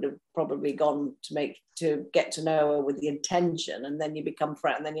she would have probably gone to get to know her with the intention, and then you become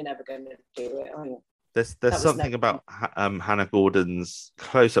friends, and then you're never going to do it, are you? There's something about Hannah Gordon's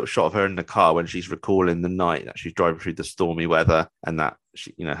close-up shot of her in the car when she's recalling the night that she's driving through the stormy weather, and that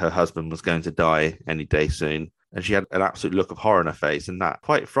her husband was going to die any day soon, and she had an absolute look of horror on her face, and that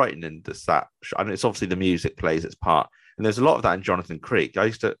quite frightening. And it's obviously the music plays its part. And there's a lot of that in Jonathan Creek. I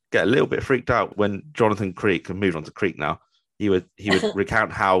used to get a little bit freaked out when Jonathan Creek, and moved on to Creek now, he would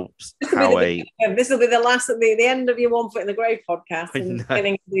recount how this will be the end of your One Foot in the Grave podcast, and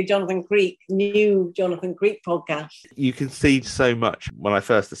beginning of the Jonathan Creek podcast. You can see so much. When I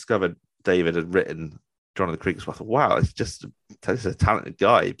first discovered David had written Jonathan Creek, I thought, wow, it's a talented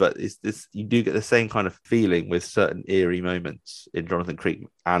guy, but you do get the same kind of feeling with certain eerie moments in Jonathan Creek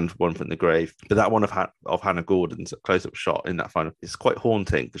and One Foot in the Grave. But that one of Hannah Gordon's close-up shot in that final is quite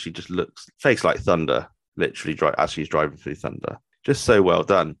haunting, because she just looks face like thunder, literally as she's driving through thunder. Just so well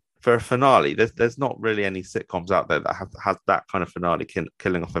done. For a finale, there's not really any sitcoms out there that has that kind of finale,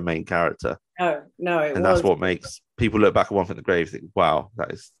 killing off a main character. No, that's what makes people look back at One Foot in the Grave and think, wow,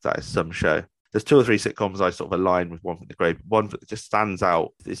 that is some show. There's 2 or 3 sitcoms I sort of align with One Foot in the Grave. One that just stands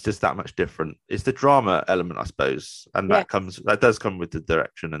out. It's just that much different. It's the drama element, I suppose, and that does come with the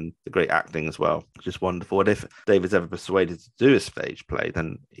direction and the great acting as well. Just wonderful. And if David's ever persuaded to do a stage play,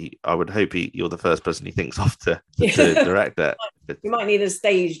 then I would hope you're the first person he thinks of to direct it. You might need a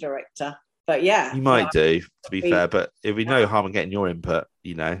stage director, but you might do. To be fair, but if we know harm in getting your input,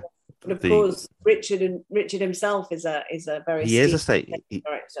 But of course, Richard himself is a very a stage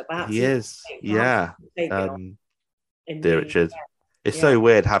director. Perhaps he is, yeah. Dear Richard, it's so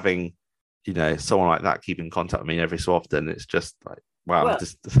weird having someone like that keep in contact with me every so often. It's just like, wow. Well,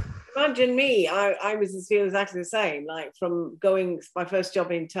 imagine me. I was feel exactly the same. Like from my first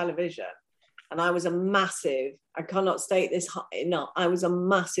job in television, and I was a massive. I cannot state this enough. I was a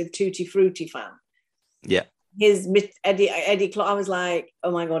massive Tutti Frutti fan. Yeah. His Eddie Clark, I was like,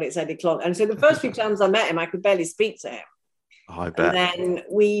 oh my God, it's Eddie Clark. And so the first few times I met him, I could barely speak to him. Oh, I bet. And then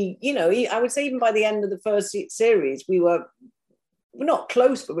I would say even by the end of the first series, we're not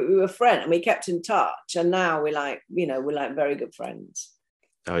close, but we were friends, and we kept in touch. And now we're like very good friends.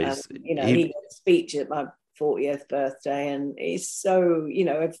 Oh, he gave a speech at my 40th birthday, and it's so,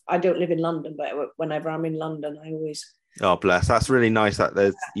 if I don't live in London, but whenever I'm in London, I always... Oh, bless. That's really nice that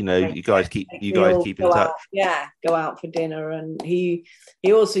there's, you guys keep in touch. Go out for dinner. And he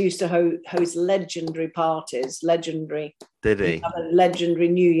also used to host legendary parties. Did he? Have a legendary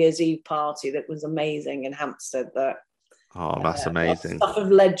New Year's Eve party that was amazing in Hampstead. That's amazing. Stuff of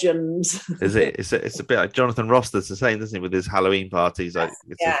legends. Is it? It's a bit like Jonathan Ross does the same, doesn't he, with his Halloween parties?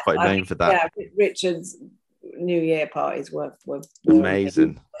 It's quite known for that. Yeah, Richard's New Year parties were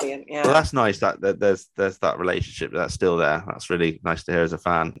amazing. Yeah. Well, that's nice that there's that relationship that's still there. That's really nice to hear as a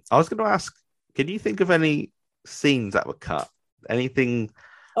fan. I was going to ask, can you think of any scenes that were cut? Anything?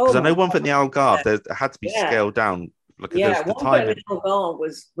 Because I know One Foot in the Algarve, there had to be scaled down. One Foot in the Algarve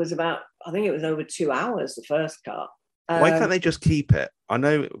was about, I think it was over 2 hours, the first cut. Why can't they just keep it? I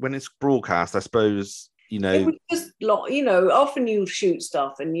know when it's broadcast, I suppose, it was just often you shoot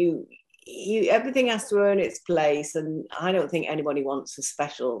stuff and you everything has to earn its place, and I don't think anybody wants a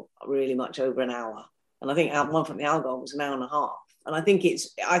special really much over an hour. And I think One Foot in the Algarve was an hour and a half, and I think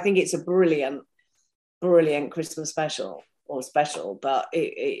it's a brilliant Christmas special, but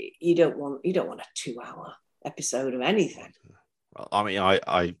you don't want a 2 hour episode of anything. Well, I mean,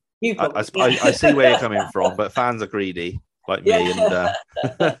 I see where you're coming from, but fans are greedy like me,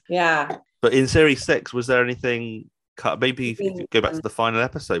 and yeah. But in series 6, was there anything cut? Maybe if you could go back to the final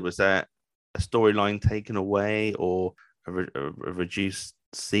episode, was there a storyline taken away or a reduced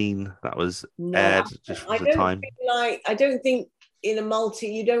scene that was aired just for the time? I don't think in a multi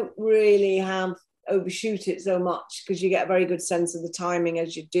you don't really overshoot it so much, because you get a very good sense of the timing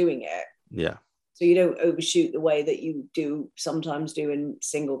as you're doing it. Yeah. So you don't overshoot the way that you sometimes do in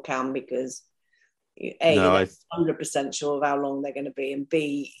single cam, because A, No, you're not 100% sure of how long they're going to be, and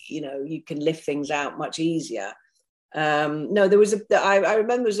B, you can lift things out much easier. No, there was I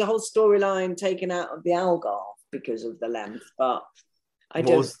remember there's a whole storyline taken out of the Algarve because of the length, but I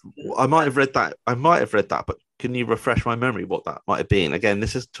might have read that, but can you refresh my memory what that might have been? Again,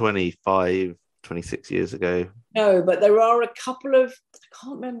 this is 25, 26 years ago. No, but there are a couple of, I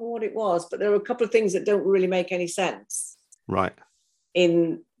can't remember what it was, but there are a couple of things that don't really make any sense. Right.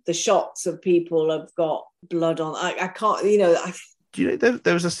 In the shots of people have got blood on. I can't, Do you know,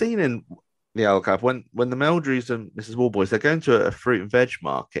 there was a scene in the Algarve when the Meldrews and Mrs. Warboys, they're going to a fruit and veg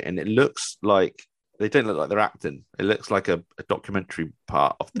market, and it looks like, they don't look like they're acting. It looks like a documentary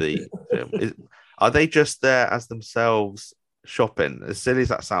part of the film. Are they just there as themselves shopping? As silly as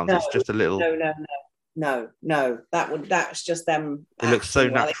that sounds, no, it's just a little... No. That's just them. It looks so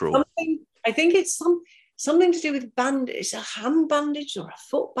natural. I think it's something to do with bandage, a hand bandage or a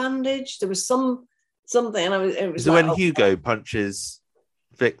foot bandage. There was something, and it was so like, when Hugo punches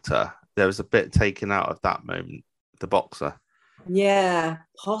Victor, there was a bit taken out of that moment, the boxer. Yeah,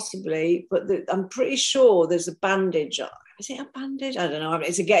 possibly, but I'm pretty sure there's a bandage. Is it a bandage? I don't know.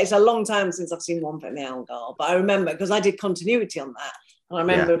 It's a long time since I've seen One Foot in the Algarve, but I remember, because I did continuity on that, and I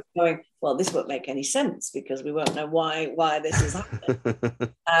remember going, well, this won't make any sense because we won't know why this is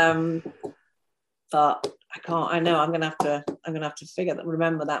happening. But I can't. I know I'm gonna have to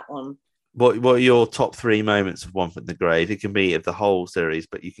remember that one. What are your top 3 moments of One Foot in the Grave? It can be of the whole series,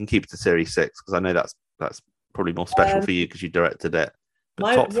 but you can keep it to series 6 because I know that's probably more special for you because you directed it.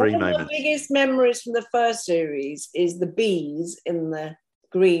 But top 3 moments. One of my biggest memories from the first series is the bees in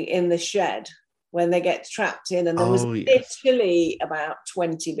the shed when they get trapped in, and there was literally about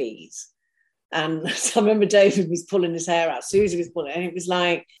 20 bees. And so I remember David was pulling his hair out, Susie was pulling it, and it was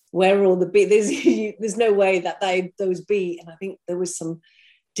like, where are all the bees? There's no way that those bees, and I think there was some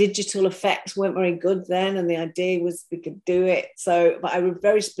digital effects weren't very good then, and the idea was we could do it. So, but I would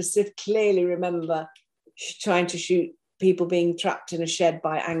very clearly remember trying to shoot people being trapped in a shed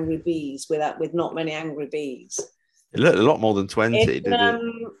by angry bees with not many angry bees. It looked a lot more than 20, didn't it?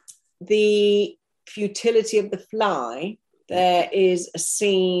 The Futility of the Fly, there is a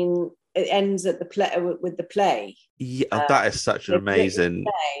scene, it ends at the play with the play. Yeah, that is such an amazing...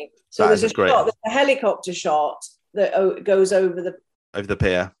 So there's a helicopter shot that goes over the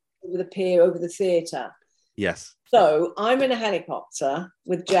pier. Over the pier, over the theatre. Yes. So I'm in a helicopter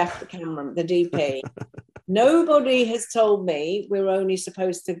with Jeff, the cameraman, the DP. Nobody has told me we're only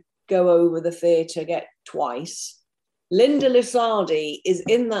supposed to go over the theatre twice. Linda Lusardi is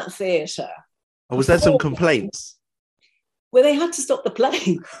in that theatre. Oh, was there some complaints? Well, they had to stop the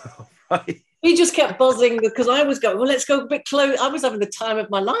play. Right. We just kept buzzing because I was going, well, let's go a bit close. I was having the time of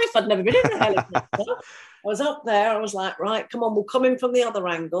my life. I'd never been in a helicopter. I was up there. I was like, right, come on, we'll come in from the other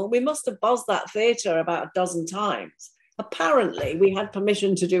angle. We must have buzzed that theatre about a dozen times. Apparently, we had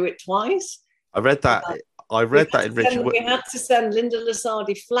permission to do it twice. I read that in Richard. We had to send Linda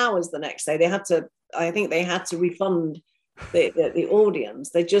Lusardi flowers the next day. I think they had to refund the audience.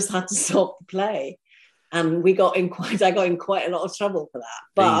 They just had to stop the play. And I got in quite a lot of trouble for that.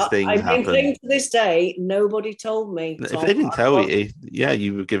 But I maintain to this day, nobody told me. If they didn't tell you,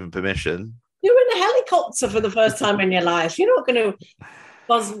 you were given permission. You're in a helicopter for the first time in your life. You're not going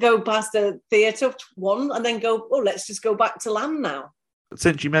to go past the theatre one and then go, oh, let's just go back to land now.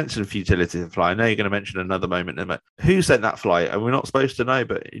 Since you mentioned Futility of the Fly, I know you're going to mention another moment in a minute. Who sent that flight? And we're not supposed to know,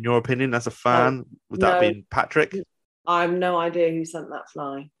 but in your opinion, as a fan, would that be Patrick? I have no idea who sent that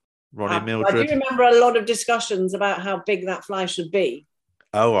fly. Ronnie Mildred. I do remember a lot of discussions about how big that fly should be.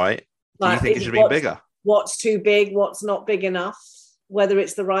 Oh, right. Do you think it should be bigger? What's too big? What's not big enough? Whether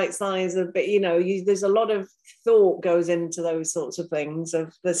it's the right size of, but there's a lot of thought goes into those sorts of things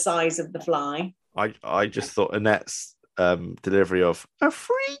of the size of the fly. I just thought Annette's delivery of a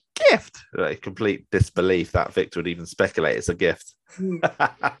free gift, complete disbelief that Victor would even speculate it's a gift.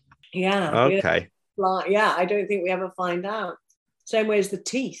 Yeah. Okay. Yeah, I don't think we ever find out. Same way as the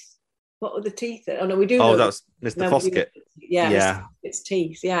teeth. What were the teeth? Oh no, we do. Oh, that's Mr. Foskett. Yeah. It's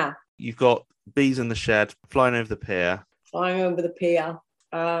teeth. Yeah. You've got bees in the shed, flying over the pier.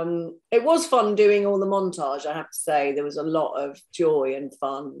 It was fun doing all the montage, I have to say. There was a lot of joy and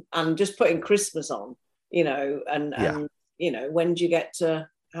fun, and just putting Christmas on, and when do you get to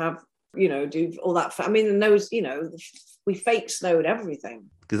have, do all that? I mean, and those, we fake snowed everything.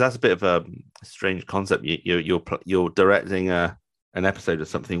 Because that's a bit of a strange concept. You're directing an episode of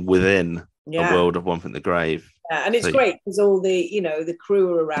something within a world of One Foot in the Grave. Yeah, and it's great because all the, the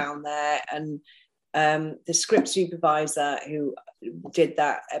crew are around there, and the script supervisor, who did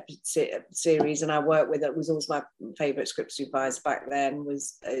that series, and I worked with it. Was always my favourite script supervisor back then.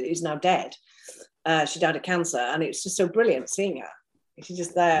 Is now dead. She died of cancer, and it's just so brilliant seeing her. She's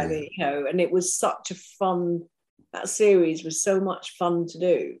just there, you know. And it was such a fun. That series was so much fun to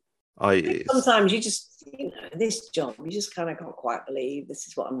do. Sometimes you just, you know, this job, you just kind of can't quite believe this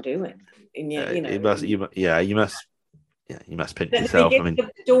is what I'm doing. And you know, you must pinch yourself. I mean,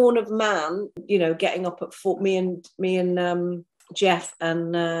 the dawn of man, you know, getting up at 4. Me and Jeff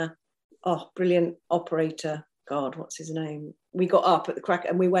and brilliant operator. God, what's his name? We got up at the crack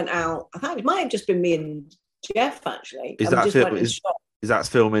and we went out. I think it might have just been me and Jeff actually. Is that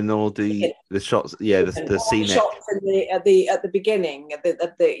filming all the shots? Yeah, the scenic shots at the beginning, at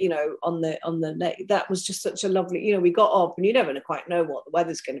the you know, on the neck. That was just such a lovely. You know, we got up and you never quite know what the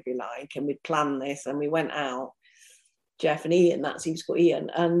weather's going to be like, and we'd planned this and we went out. Jeff and Ian, he's got Ian,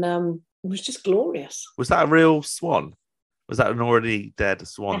 and it was just glorious. Was that a real swan? Was that an already dead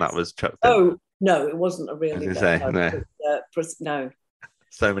swan that was chucked in? Oh no, it wasn't a really dead. No.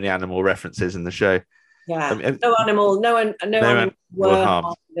 So many animal references in the show. Yeah, no animal were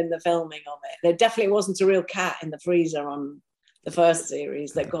harmed in the filming of it. There definitely wasn't a real cat in the freezer on the first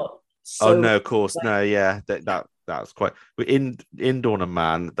series that got. So no, of course, no, yeah, that's quite in Dawn of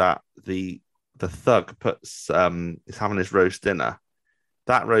Man. That the thug puts is having his roast dinner.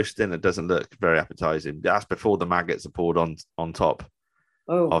 That roast dinner doesn't look very appetizing. That's before the maggots are poured on top.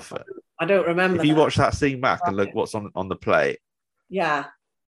 Of it. I don't remember. If you watch that scene back and look what's on the plate, yeah.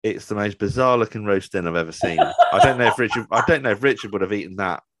 It's the most bizarre looking roast dinner I've ever seen. I don't know if Richard would have eaten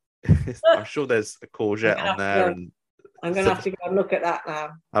that. I'm sure there's a courgette on there. I'm going to have to go and look at that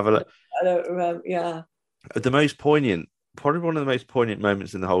now. Have a look. I don't remember. Yeah. Probably one of the most poignant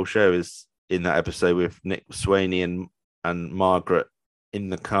moments in the whole show is in that episode with Nick Swaney and Margaret in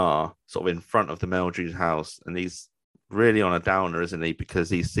the car, sort of in front of the Meldrews house, and he's really on a downer, isn't he?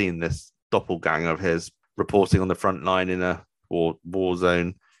 Because he's seen this doppelganger of his reporting on the front line in a war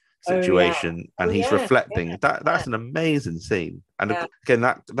zone situation, and he's reflecting. That's an amazing scene, and again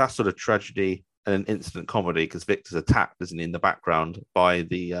that sort of tragedy and an instant comedy, because Victor's attacked, isn't he, in the background by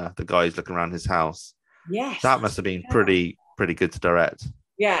the guys looking around his house. Yes, that must have been pretty good to direct.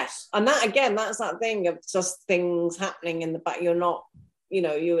 Yes, and that again, that's that thing of just things happening in the back. You're not, you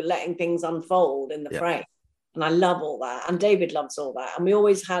know, you're letting things unfold in the frame, and I love all that, and David loves all that, and we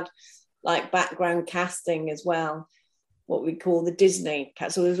always had like background casting as well. What we call the Disney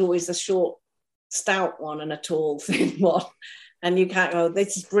cat. So there's always a short, stout one and a tall, thin one. And you can't go,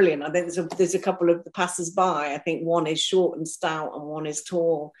 this is brilliant. I think there's a couple of the passers-by. I think one is short and stout and one is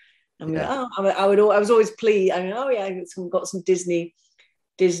tall. And I was always pleased. I mean, it's got some Disney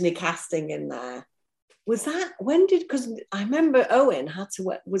casting in there. Was that, because I remember Owen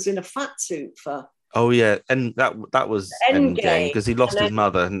was in a fat suit for. Oh yeah, and that was Endgame, because he lost his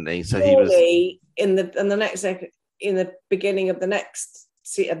mother, didn't he? So he was in the beginning of the next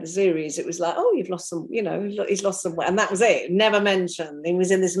of the series, it was like, oh, you've lost some, you know, he's lost some weight, and that was it. Never mentioned. He was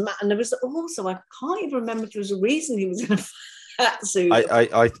in this, and there was also, I can't even remember if there was a reason he was in a fat suit.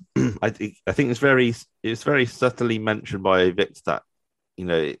 I think it's very subtly mentioned by Victor that, you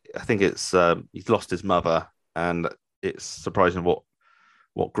know, I think it's he's lost his mother, and it's surprising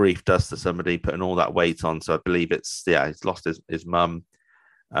what grief does to somebody putting all that weight on. So I believe he's lost his mum.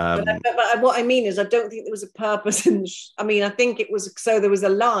 But what I mean is, I don't think there was a purpose in. I think it was so there was a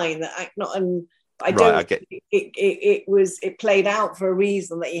line that it played out for a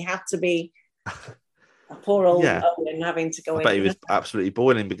reason that he had to be a poor old Owen having to go in. I bet he was absolutely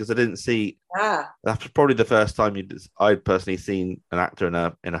boiling, because I didn't see. That's probably the first time I'd personally seen an actor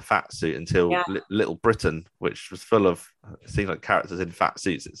in a fat suit until Little Britain, which was full of, it seemed like characters in fat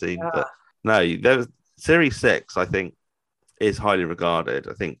suits. It seemed, but no, there was Series 6. I think is highly regarded.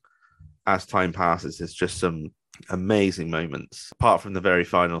 I think as time passes, there's just some amazing moments. Apart from the very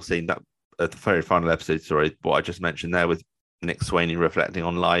final scene, the very final episode, what I just mentioned there with Nick Swaney reflecting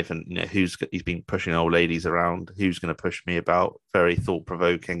on life, and, you know, he's been pushing old ladies around, who's going to push me about, very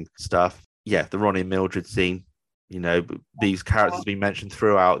thought-provoking stuff. Yeah, the Ronnie and Mildred scene, you know, these characters have been mentioned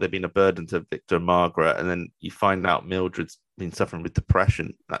throughout. They've been a burden to Victor and Margaret, and then you find out Mildred's been suffering with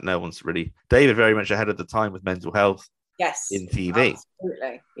depression that no one's really. David very much ahead of the time with mental health. Yes, in TV.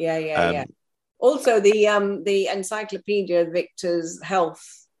 Absolutely. Yeah. Also, the Encyclopedia Victor's Health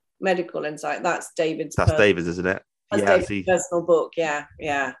Medical Insight. That's David's. That's David's, isn't it? That's David's personal book. Yeah.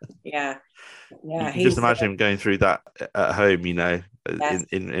 You can just imagine him going through that at home, you know,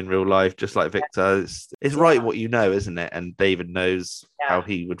 in real life, just like Victor. It's right what you know, isn't it? And David knows how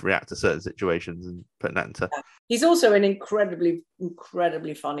he would react to certain situations, and putting that into. He's also an incredibly,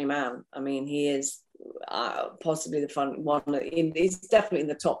 incredibly funny man. I mean, he is. possibly the fun one. He's definitely in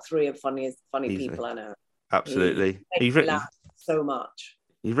the top 3 of funny Easily. people I know. Absolutely. He's written so much.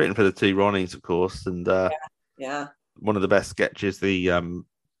 He's written for the 2 Ronnies, of course, and Yeah. one of the best sketches. The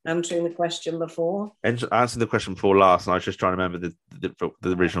answering the question before. Answering the question before last, and I was just trying to remember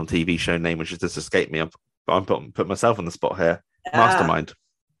the original TV show name, which has just escaped me. I'm putting myself on the spot here. Mastermind.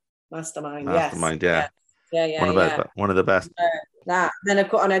 Mastermind. Yeah. Yeah. One of the best. That then of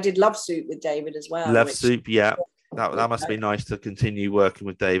course, and I did Love Soup with David as well. Love Soup, yeah. That must be nice to continue working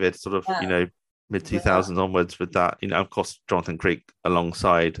with David, sort of, mid 2000s onwards with that. Of course, Jonathan Creek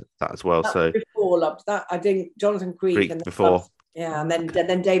alongside that as well. So before Love that, I think Jonathan Creek and before. And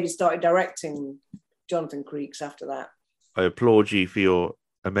then David started directing Jonathan Creeks after that. I applaud you for your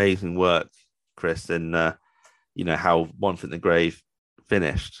amazing work, Chris, and how One Foot in the Grave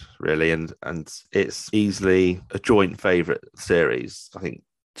finished, really, and it's easily a joint favourite series. I think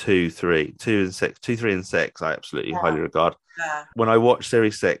 2, 3 and 6 I absolutely highly regard. When I watched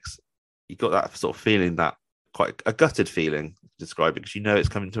series 6, you got that sort of feeling, that quite a gutted feeling to describe it, because it's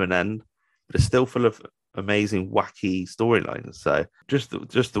coming to an end, but it's still full of amazing wacky storylines. So just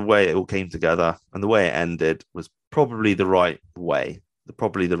the way it all came together and the way it ended was probably the right way,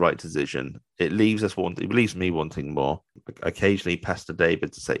 probably the right decision. It leaves me wanting more. Occasionally pester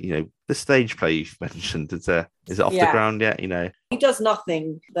David to say, the stage play you've mentioned, is it off the ground yet? He does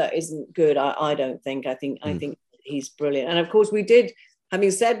nothing that isn't good. I don't think. I think he's brilliant. And of course we did,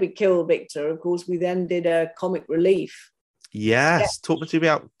 having said we killed Victor, of course we then did a comic relief. Yes, talk to me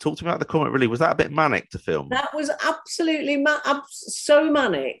about the comic relief. Was that a bit manic to film? That was absolutely so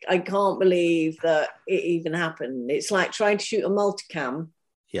manic. I can't believe that it even happened. It's like trying to shoot a multicam.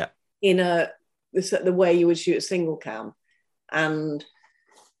 Yeah. In the way you would shoot a single cam, and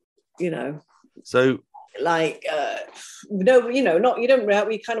So like no, not you don't.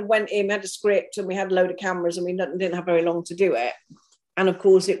 We kind of went in, we had a script, and we had a load of cameras, and we didn't have very long to do it. And of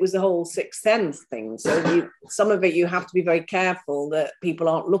course, it was the whole Sixth Sense thing. So some of it, you have to be very careful that people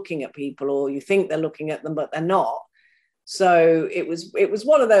aren't looking at people, or you think they're looking at them, but they're not. So it was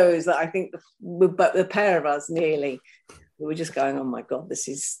one of those that I think the pair of us we were just going, oh my God, this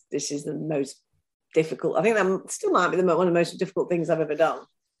is the most difficult. I think that still might be one of the most difficult things I've ever done.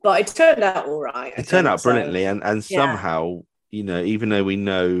 But it turned out all right. It turned out brilliantly, and somehow, even though we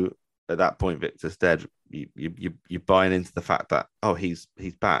know at that point Victor's dead, you're buying into the fact that he's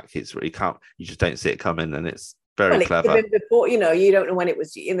back. It's really can't. You just don't see it coming, and it's very clever. Before, you don't know when it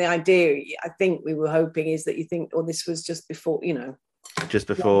was. In the idea, I think we were hoping is that you think, this was just before, just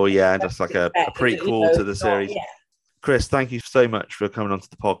before, just like a prequel to the series. Yeah. Chris, thank you so much for coming onto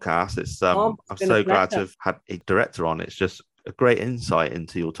the podcast. It's I'm so glad to have had a director on. It's just a great insight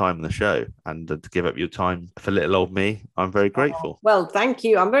into your time on the show, and to give up your time for little old me, I'm very grateful. Well, thank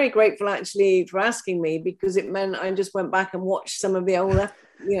you. I'm very grateful actually for asking me, because it meant I just went back and watched some of the old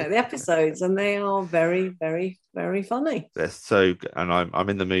the episodes, and they are very, very, very funny. They're so good, and I'm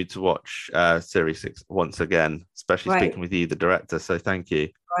in the mood to watch series 6 once again, especially speaking with you, the director. So thank you.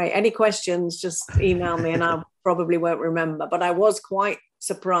 Right. Any questions, just email me and I probably won't remember. But I was quite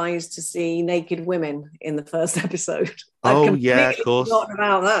surprised to see naked women in the first episode. Oh yeah, of course. Forgotten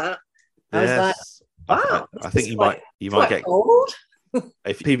about that. I was like, wow. I think you might get old.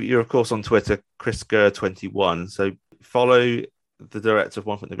 If people, you're of course on Twitter, Chris Gurr21. So follow the director of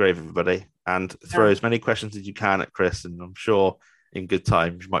One Foot in the Grave, everybody, and throw as many questions as you can at Chris, and I'm sure in good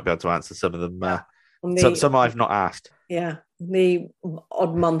time you might be able to answer some of them. Some I've not asked. Yeah, the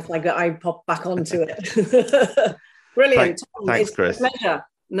odd month I pop back onto it. Brilliant. Thanks, Chris. A pleasure.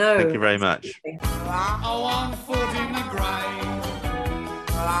 No. Thank you very much. 1 foot in the grave.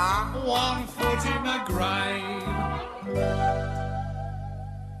 1 foot in the grave.